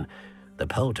imagine, the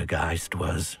poltergeist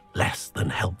was less than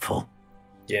helpful.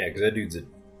 Yeah, because that dude's a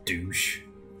douche.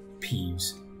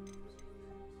 Peeves.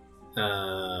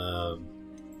 Why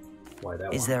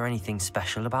that Is there anything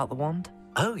special about the wand?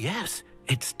 Oh, yes.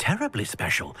 It's terribly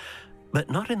special. But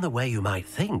not in the way you might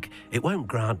think. It won't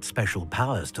grant special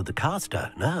powers to the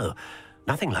caster, no.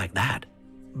 Nothing like that.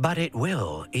 But it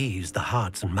will ease the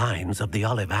hearts and minds of the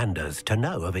Ollivanders to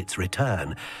know of its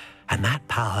return. And that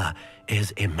power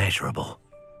is immeasurable.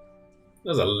 That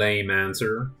was a lame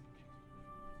answer.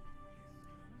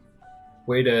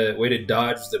 Way to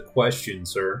dodge the question,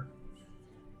 sir.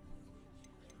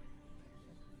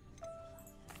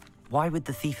 Why would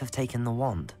the thief have taken the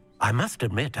wand? I must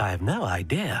admit I have no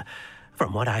idea.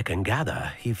 From what I can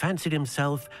gather, he fancied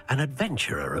himself an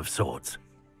adventurer of sorts.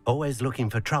 Always looking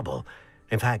for trouble.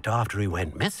 In fact, after he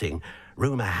went missing,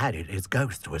 rumor had it his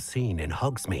ghost was seen in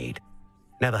Hogsmeade.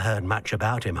 Never heard much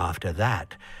about him after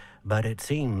that, but it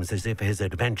seems as if his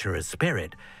adventurous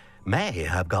spirit may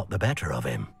have got the better of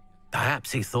him.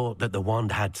 Perhaps he thought that the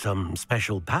wand had some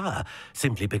special power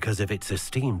simply because of its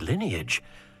esteemed lineage.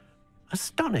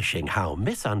 Astonishing how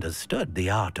misunderstood the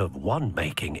art of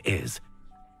wand-making is.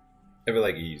 I feel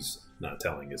like he's not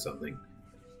telling you something.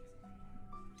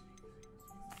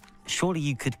 Surely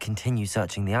you could continue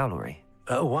searching the owlery.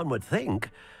 Oh, one would think.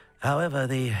 However,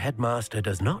 the headmaster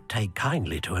does not take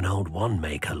kindly to an old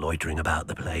wand-maker loitering about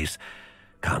the place.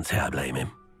 Can't say I blame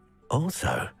him.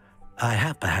 Also, I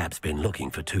have perhaps been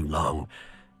looking for too long.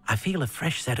 I feel a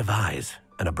fresh set of eyes,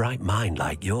 and a bright mind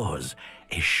like yours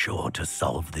is sure to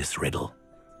solve this riddle.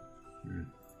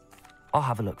 I'll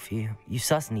have a look for you. You've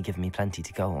certainly given me plenty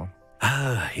to go on.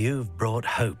 Ah, you've brought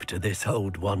hope to this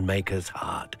old wand-maker's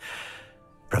heart.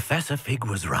 Professor Fig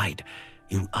was right.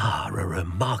 You are a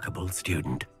remarkable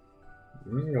student.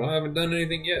 Well, I haven't done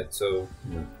anything yet, so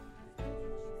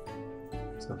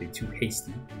let's not be too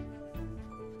hasty.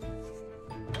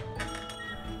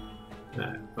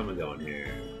 Alright, I'm gonna go in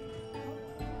here.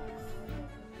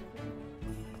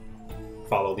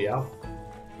 Follow the owl,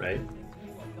 right?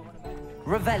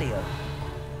 Revelio.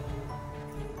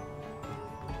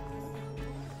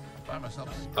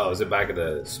 Oh, is it back at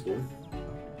the school?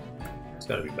 It's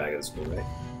gotta be back at the school, right?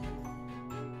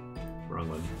 Wrong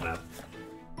one. Map.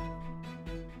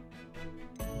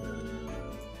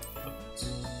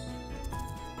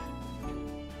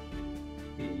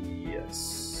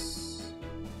 Yes.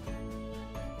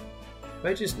 Have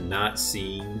I just not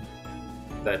seen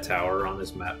that tower on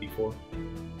this map before?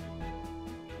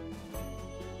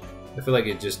 I feel like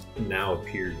it just now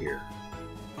appeared here.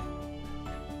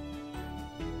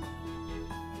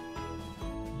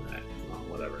 Alright, well,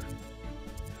 whatever.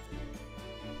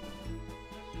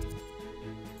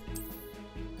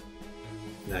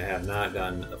 And I have not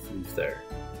gotten a floof there.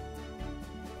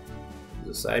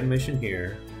 There's a side mission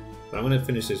here, but I'm going to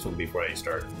finish this one before I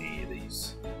start any of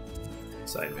these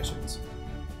side missions.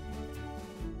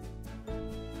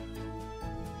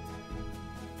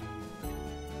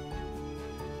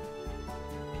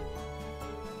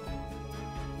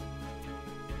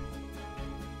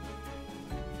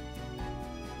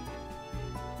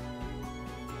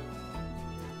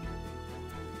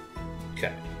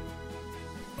 Okay.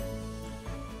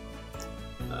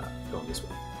 Going this way.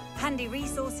 Handy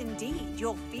resource indeed,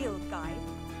 your field guide.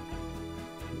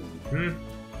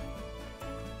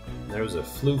 There was a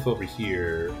floof over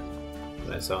here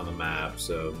that I saw on the map,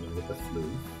 so I'm gonna get the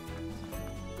floof.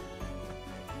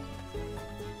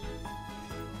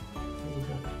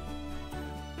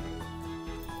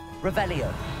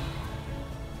 Revelio.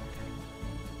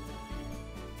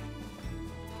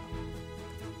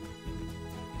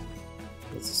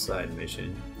 That's a side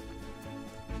mission.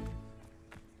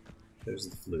 There's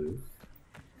the flu.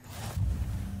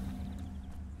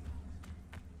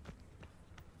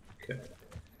 Okay.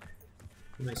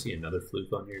 Can I see another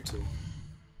fluke on here too?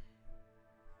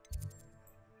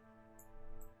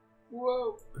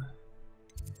 Whoa!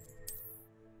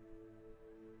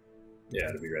 Yeah,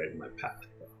 it'll be right in my path.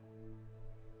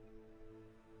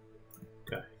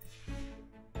 Okay.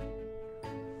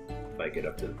 If I get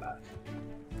up to the path.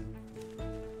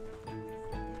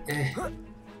 There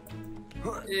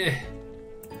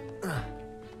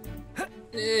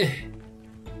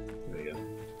we go.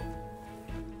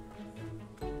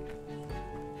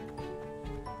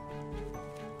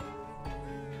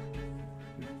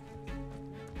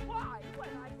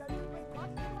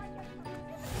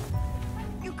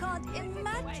 You can't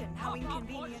imagine how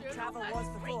inconvenient travel was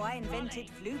before I invented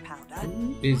flu powder.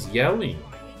 Who is yelling?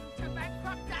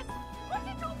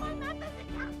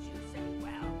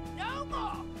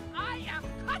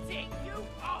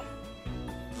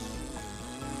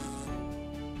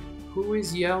 Who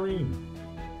is yelling?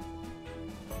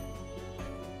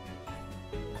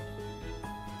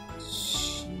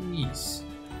 Jeez.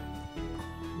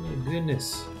 Oh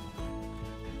goodness.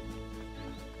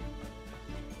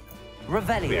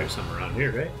 Revelio. We have some around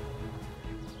here, right?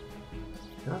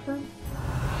 Nothing?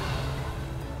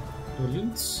 No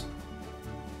loots?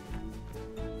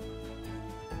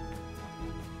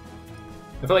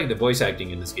 I feel like the voice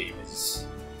acting in this game is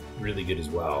really good as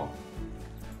well.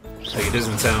 Like, it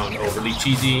doesn't sound overly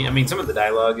cheesy. I mean, some of the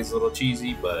dialogue is a little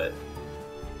cheesy, but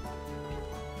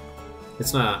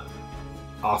it's not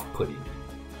off-putting. You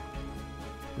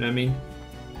know what I mean?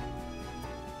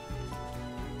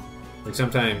 Like,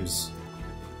 sometimes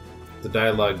the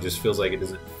dialogue just feels like it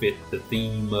doesn't fit the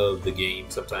theme of the game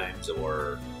sometimes,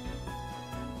 or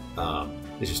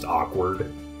it's just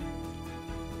awkward.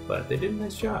 But they did a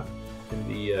nice job in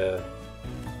the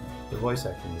voice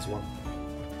acting as well.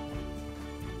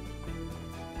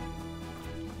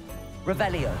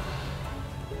 Revelio.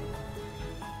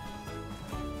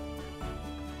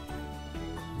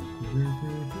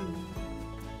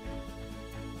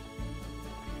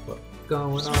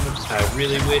 What's going on? I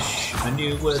really wish I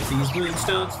knew what these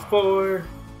moonstones are for.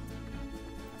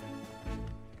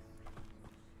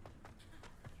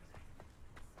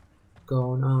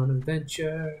 Going on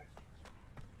adventure.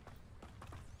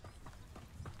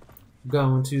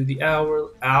 Going to the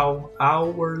hourly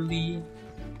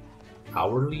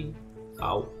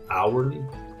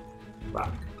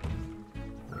rock.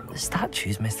 The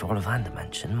statues Mr. Ollivander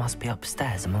mentioned must be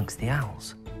upstairs amongst the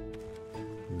owls.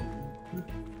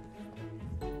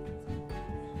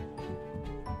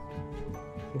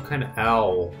 What kind of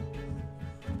owl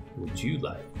would you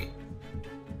like?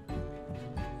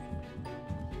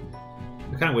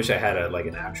 I kind of wish I had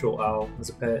an actual owl as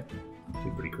a pet. It'd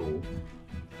be pretty cool.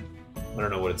 I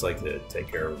don't know what it's like to take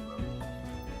care of them.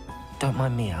 Don't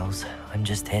mind me, owls. I'm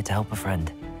just here to help a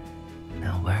friend.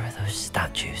 Now, where are those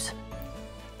statues?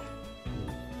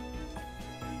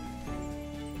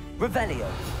 Revelio.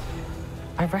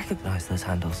 I recognize those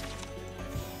handles.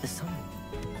 There's some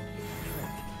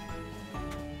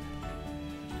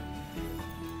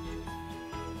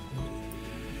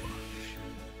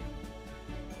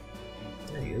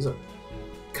Dang, there's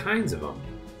kinds of them.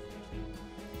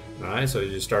 Alright, so you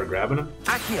just start grabbing them?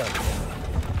 Accio.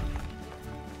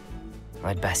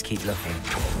 I'd best keep looking.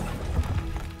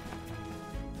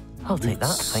 I'll take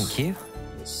that, thank you.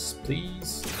 Yes,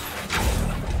 please.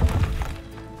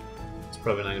 It's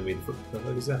probably not going to be the foot.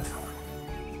 What is that?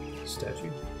 Statue?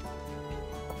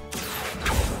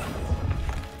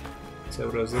 Is that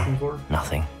what I was looking for?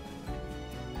 Nothing.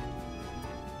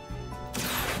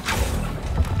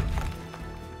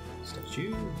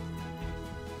 Statue?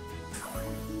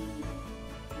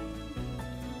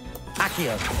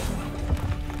 Accio.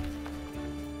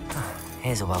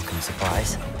 Here's a welcome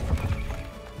surprise.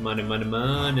 Money, money,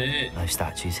 money. No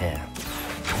statues here.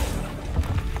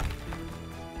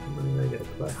 What did I get to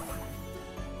play?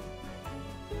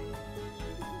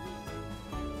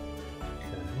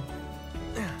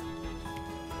 Okay.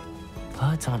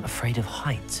 Birds aren't afraid of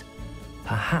heights.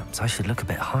 Perhaps I should look a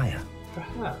bit higher.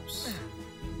 Perhaps.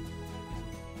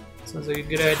 Sounds like a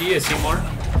good idea, Seymour.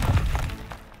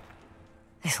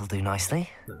 This'll do nicely.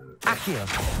 Accio.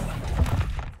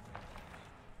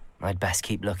 I'd best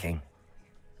keep looking.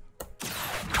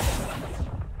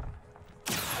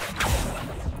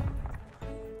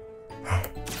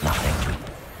 Nothing.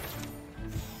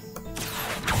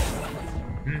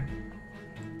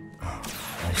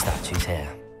 No statues here.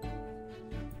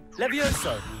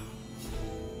 Levioso!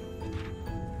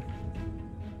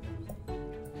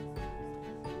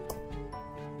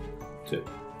 Two.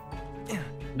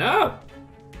 No!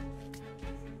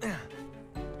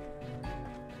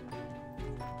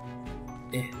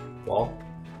 Wall.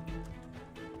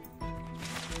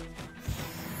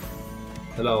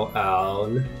 Hello,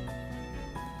 Owl.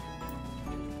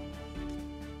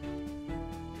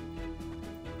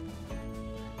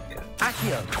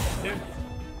 Accio.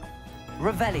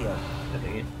 Revelio.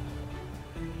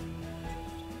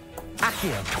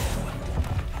 Accio.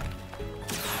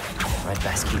 I'd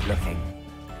best keep looking.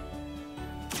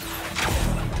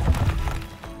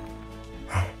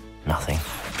 Nothing.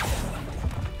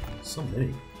 So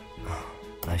many.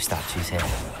 No statues here.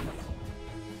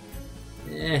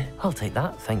 Eh. I'll take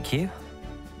that, thank you.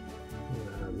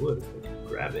 I would if I could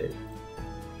grab it.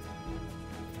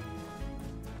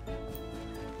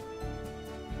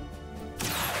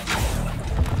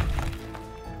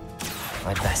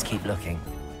 I'd best keep looking.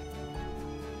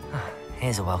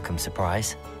 Here's a welcome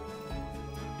surprise.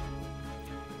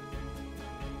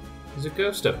 There's a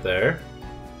ghost up there.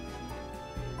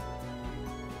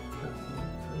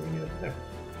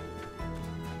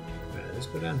 Alright, let's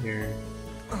go down here.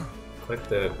 Collect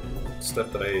the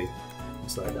stuff that I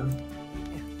slide on.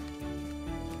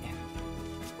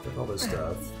 Collect all this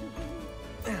stuff.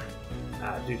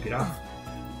 Ah, dude, get off.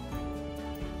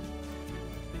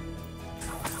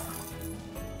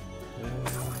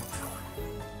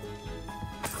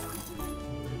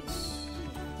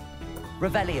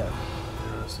 Revelio.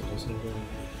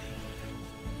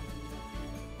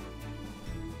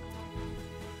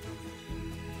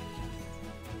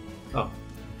 Oh.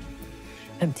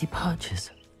 Empty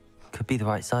perches. Could be the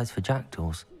right size for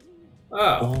jackdaws.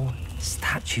 Oh. Or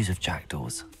statues of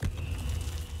jackdaws.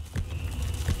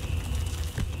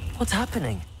 What's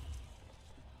happening?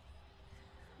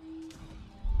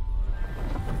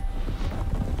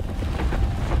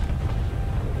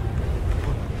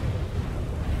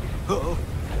 Uh-oh.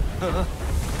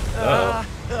 Uh-oh.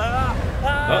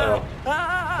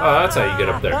 Oh, that's how you get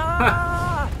up there.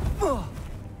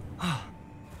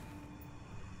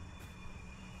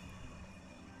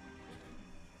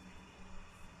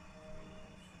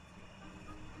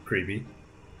 Creepy.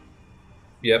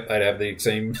 Yep, I'd have the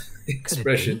same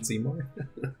expression, Seymour.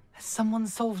 Has someone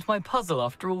solved my puzzle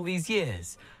after all these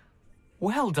years?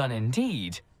 Well done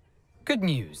indeed. Good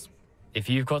news. If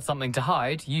you've got something to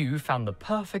hide, you found the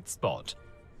perfect spot.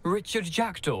 Richard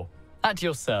Jackdaw, at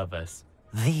your service.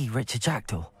 The Richard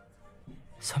Jackdaw.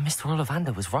 So Mr.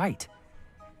 Ollivander was right.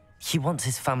 He wants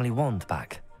his family wand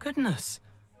back. Goodness,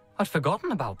 I'd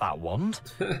forgotten about that wand.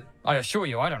 I assure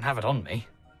you I don't have it on me.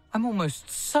 I'm almost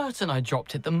certain I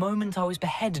dropped it the moment I was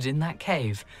beheaded in that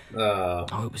cave. Oh,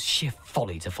 it was sheer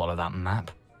folly to follow that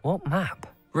map. What map?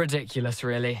 Ridiculous,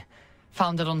 really.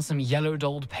 Found it on some yellowed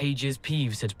old pages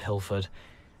Peeves had pilfered.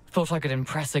 Thought I could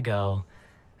impress a girl.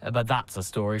 But that's a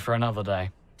story for another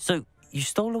day. So, you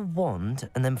stole a wand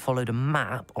and then followed a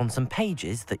map on some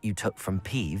pages that you took from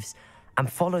Peeves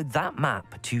and followed that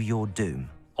map to your doom.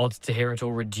 Odd to hear it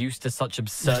all reduced to such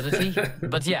absurdity,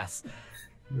 but yes.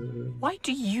 Why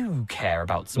do you care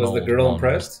about small Was the girl wand?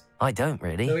 impressed? I don't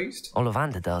really. At least?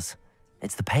 Ollivander does.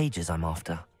 It's the pages I'm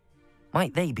after.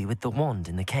 Might they be with the wand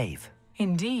in the cave?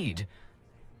 Indeed.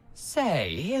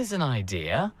 Say, here's an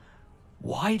idea.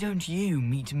 Why don't you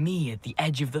meet me at the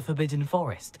edge of the Forbidden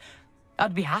Forest?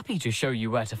 I'd be happy to show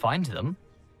you where to find them.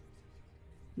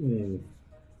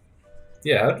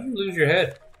 Yeah, how did you lose your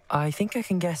head? I think I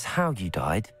can guess how you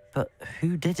died, but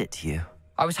who did it to you?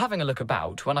 I was having a look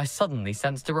about when I suddenly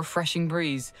sensed a refreshing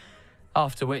breeze,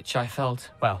 after which I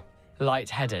felt, well,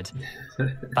 lightheaded.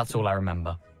 That's all I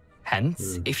remember.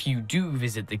 Hence, if you do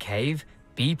visit the cave,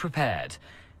 be prepared.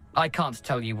 I can't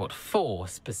tell you what for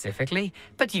specifically,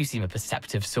 but you seem a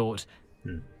perceptive sort.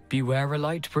 Beware a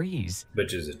light breeze.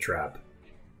 Which is a trap.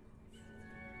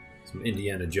 Some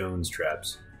Indiana Jones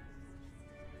traps.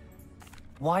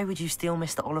 Why would you steal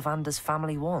Mr. Ollivander's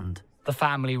family wand? The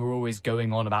family were always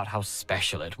going on about how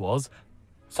special it was,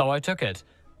 so I took it.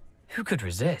 Who could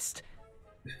resist?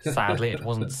 Sadly, it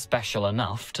wasn't special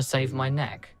enough to save my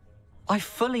neck. I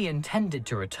fully intended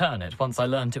to return it once I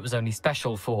learned it was only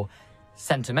special for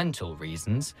sentimental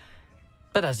reasons,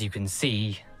 but as you can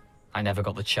see, I never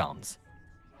got the chance.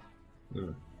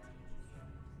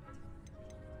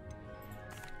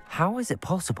 How is it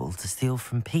possible to steal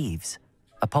from Peeves,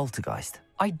 a poltergeist?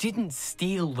 I didn't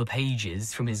steal the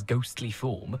pages from his ghostly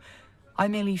form. I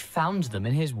merely found them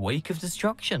in his wake of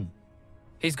destruction.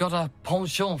 He's got a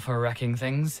penchant for wrecking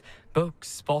things.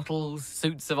 Books, bottles,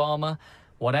 suits of armor,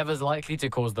 whatever's likely to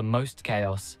cause the most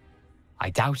chaos. I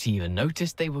doubt he even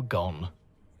noticed they were gone.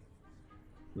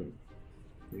 There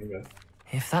you go.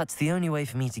 If that's the only way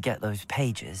for me to get those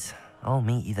pages, I'll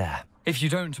meet you there. If you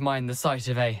don't mind the sight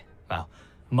of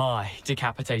my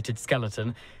decapitated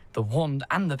skeleton, the wand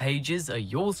and the pages are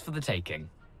yours for the taking.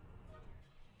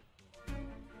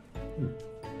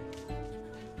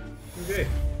 Okay.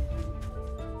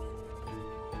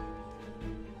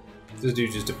 This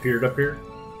dude just appeared up here.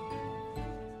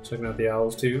 Checking out the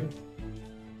owls too.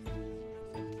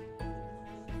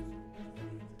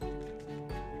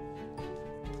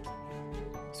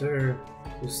 Is there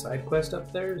a side quest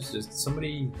up there? Is just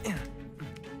somebody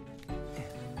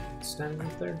standing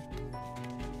up there?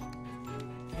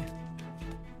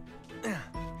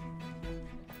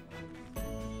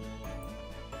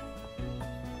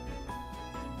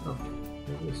 Oh,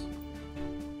 what is this?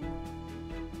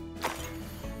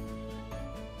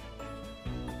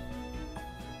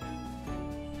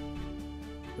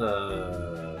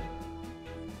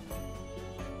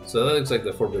 So that looks like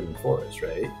the Forbidden Forest,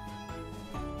 right?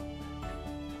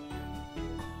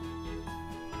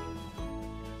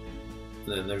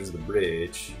 And then there's the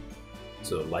bridge.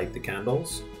 So light the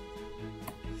candles.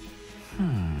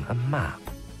 A map.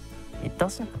 It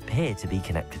doesn't appear to be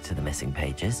connected to the missing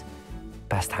pages.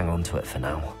 Best hang on to it for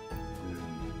now.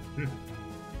 I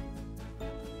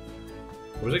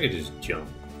wish I could just jump.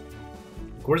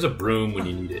 Where's a broom when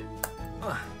you need it?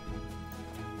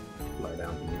 Fly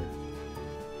down from here.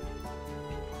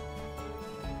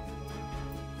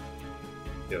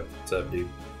 Yo, what's up, dude?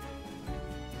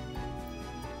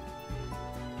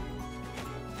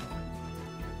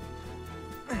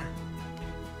 Can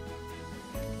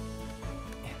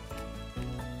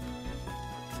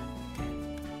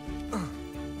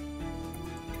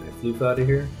I floof out of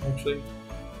here, actually?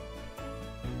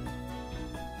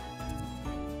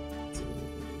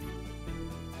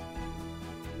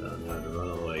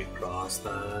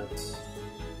 That.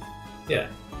 Yeah,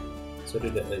 so I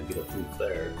did get a flute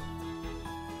there,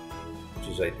 which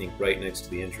is, I think, right next to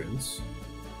the entrance.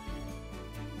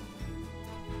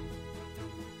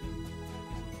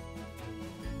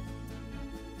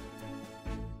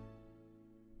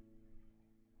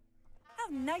 How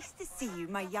nice to see you,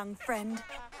 my young friend.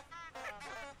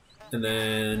 And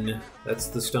then that's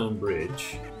the stone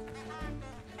bridge,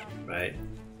 right?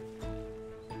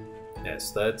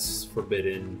 Yes, that's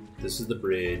forbidden. This is the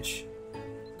bridge.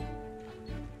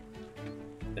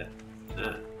 Yeah.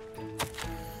 Ah.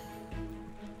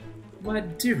 My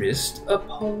dearest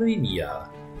Apollonia,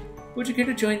 would you care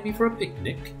to join me for a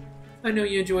picnic? I know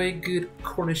you enjoy a good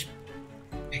Cornish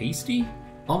pasty,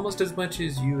 almost as much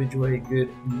as you enjoy a good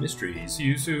mystery. See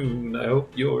you soon. I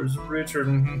hope yours, Richard.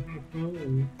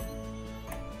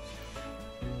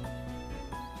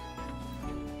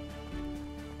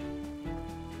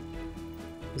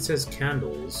 It says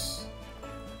candles.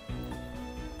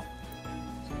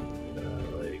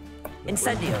 Like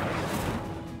Incendio.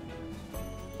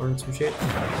 Or some shit.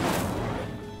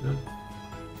 No.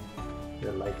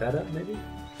 Gotta light that up, maybe.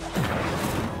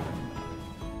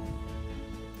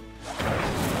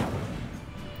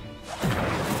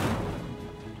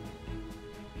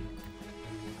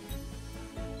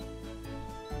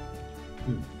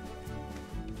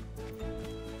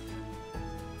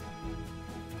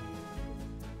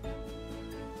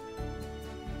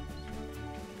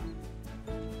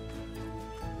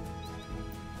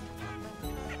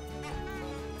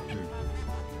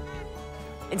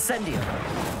 Incendio.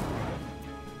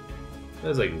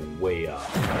 That's like way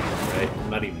up, right? I'm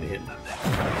not even hitting that thing.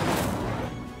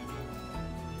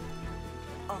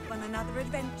 Off on another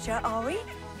adventure, are we?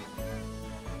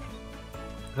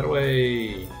 How do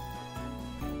I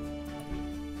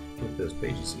flip those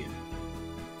pages again?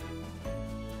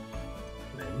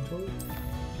 My inventory?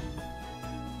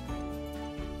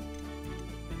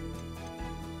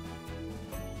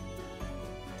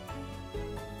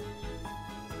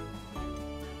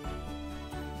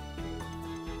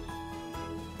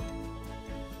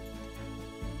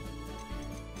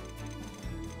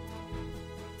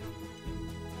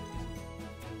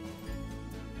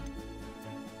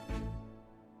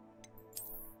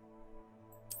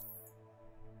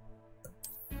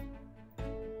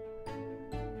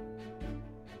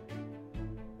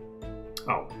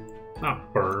 Oh,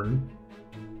 not burn.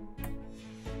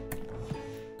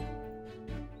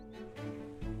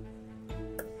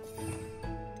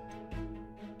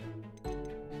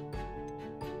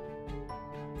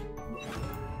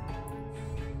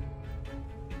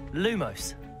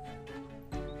 Lumos.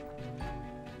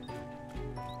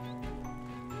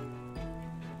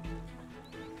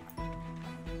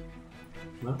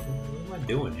 What am I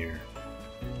doing here?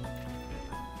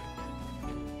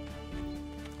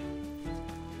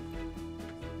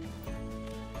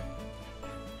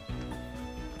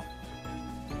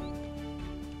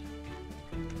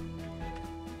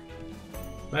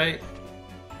 Right?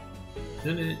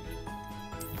 Isn't it?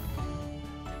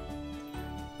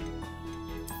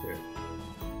 Here.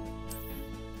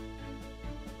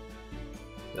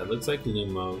 That looks like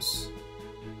Lumos.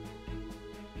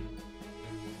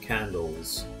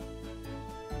 Candles.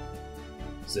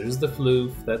 So there's the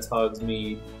floof, that's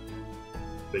Hogsmeade.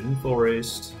 Forbidden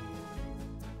Forest.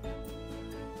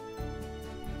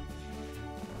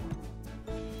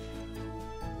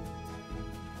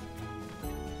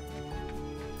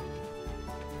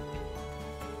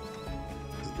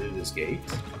 Through this gate.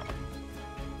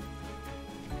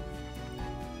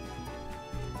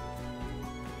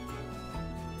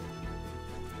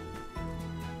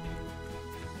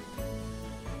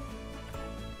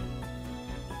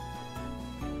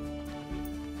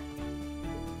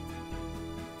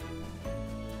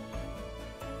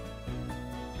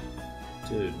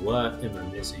 Dude, what am I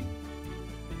missing?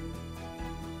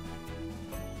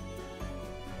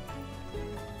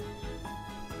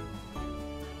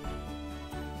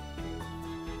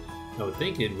 I would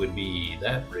think it would be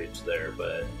that bridge there,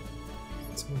 but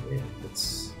it's not it.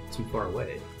 It's too far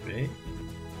away, right?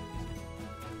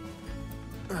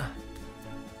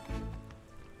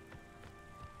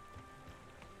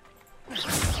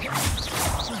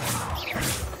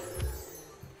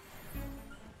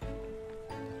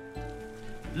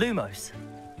 Lumos.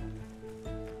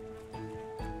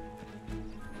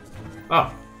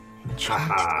 Oh.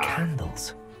 Enchanted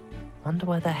candles. Wonder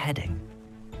where they're heading.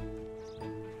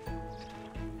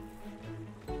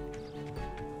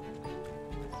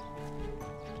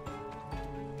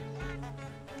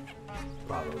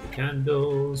 Follow the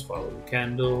candles, follow the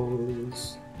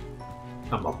candles.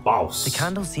 I'm a boss. The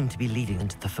candles seem to be leading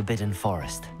into the Forbidden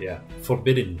Forest. Yeah,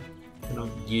 forbidden. I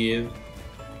don't give.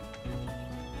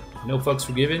 No fucks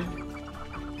were given.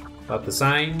 About the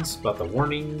signs, about the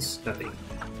warnings, nothing.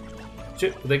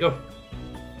 Shit, where'd they go?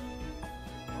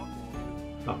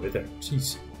 Oh, right there.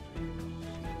 Jeez.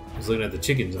 I was looking at the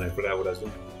chickens and I forgot what I was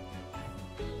doing.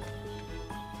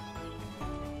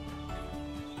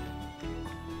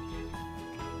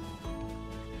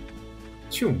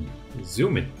 Choom.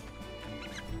 Zoom in.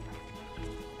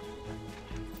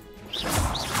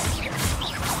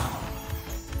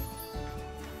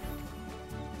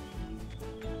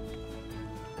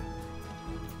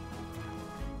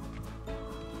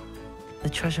 The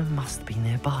treasure must be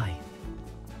nearby.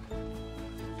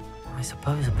 I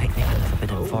suppose a picnic in the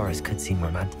Forbidden Forest could seem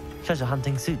romantic. Treasure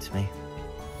hunting suits me.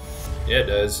 Yeah, it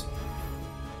does.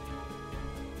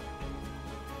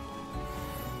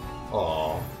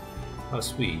 Aw, how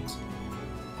sweet.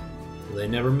 Will they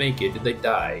never make it? Did they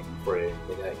die before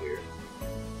they got here?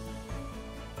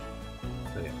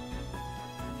 Okay.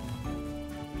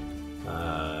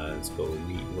 Let's go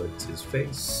meet what's his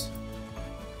face.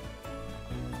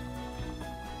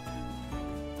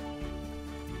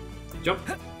 Jump!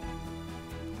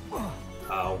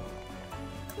 Ow.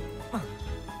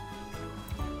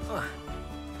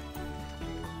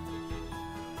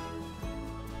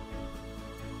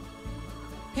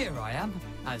 Here I am,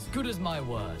 as good as my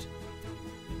word.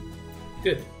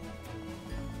 Good.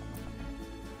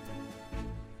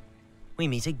 We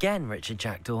meet again, Richard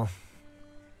Jackdaw.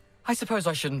 I suppose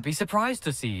I shouldn't be surprised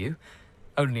to see you.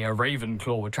 Only a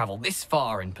Ravenclaw would travel this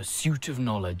far in pursuit of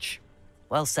knowledge.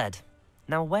 Well said.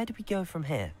 Now, where do we go from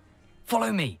here?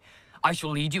 Follow me. I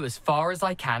shall lead you as far as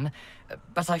I can,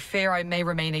 but I fear I may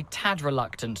remain a tad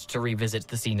reluctant to revisit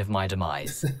the scene of my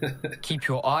demise. Keep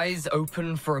your eyes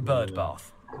open for a bird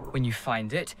bath. When you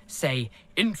find it, say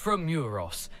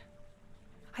intramuros.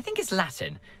 I think it's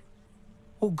Latin.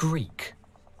 Or Greek.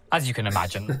 As you can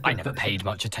imagine, I never paid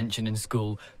much attention in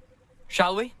school.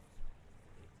 Shall we?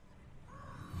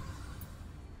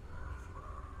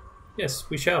 Yes,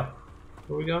 we shall.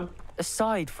 Where are we going?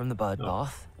 Aside from the bird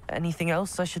bath, anything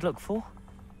else I should look for?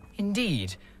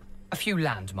 Indeed. A few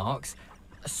landmarks.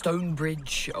 A stone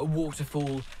bridge, a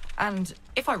waterfall, and,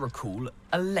 if I recall,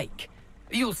 a lake.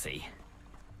 You'll see.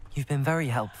 You've been very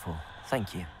helpful.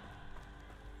 Thank you.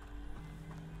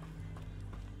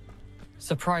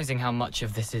 Surprising how much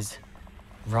of this is,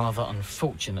 rather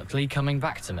unfortunately, coming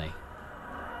back to me.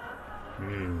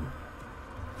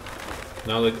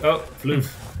 Now look. Oh,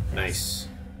 floof. Nice.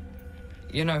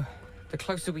 You know, the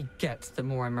closer we get, the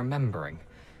more I'm remembering.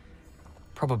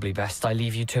 Probably best I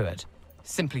leave you to it.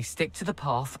 Simply stick to the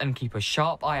path and keep a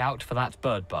sharp eye out for that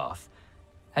bird bath.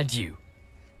 Adieu.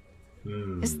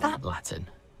 Is that Latin?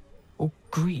 Or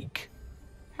Greek?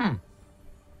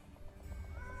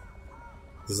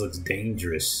 This looks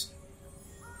dangerous.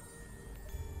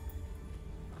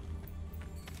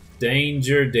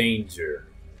 Danger, danger.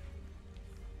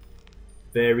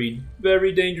 Very,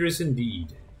 very dangerous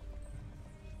indeed.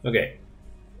 Okay.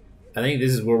 I think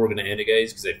this is where we're going to end it,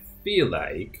 guys, because I feel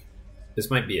like this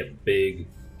might be a big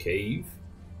cave.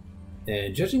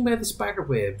 And judging by the spider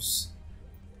webs,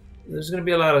 there's going to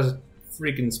be a lot of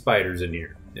freaking spiders in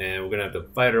here. And we're going to have to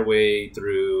fight our way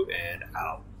through and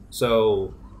out.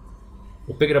 So,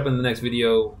 we'll pick it up in the next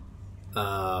video.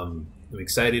 I'm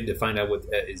excited to find out what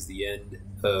is the end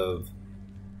of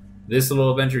this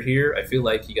little adventure here. I feel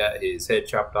like he got his head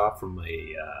chopped off from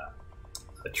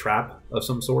a trap of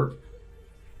some sort.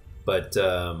 But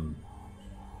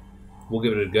we'll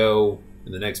give it a go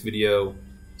in the next video,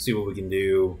 see what we can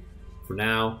do. For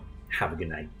now, have a good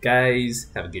night, guys.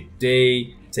 Have a good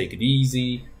day. Take it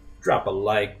easy. Drop a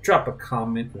like, drop a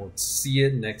comment, and we'll see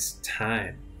you next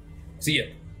time. See ya.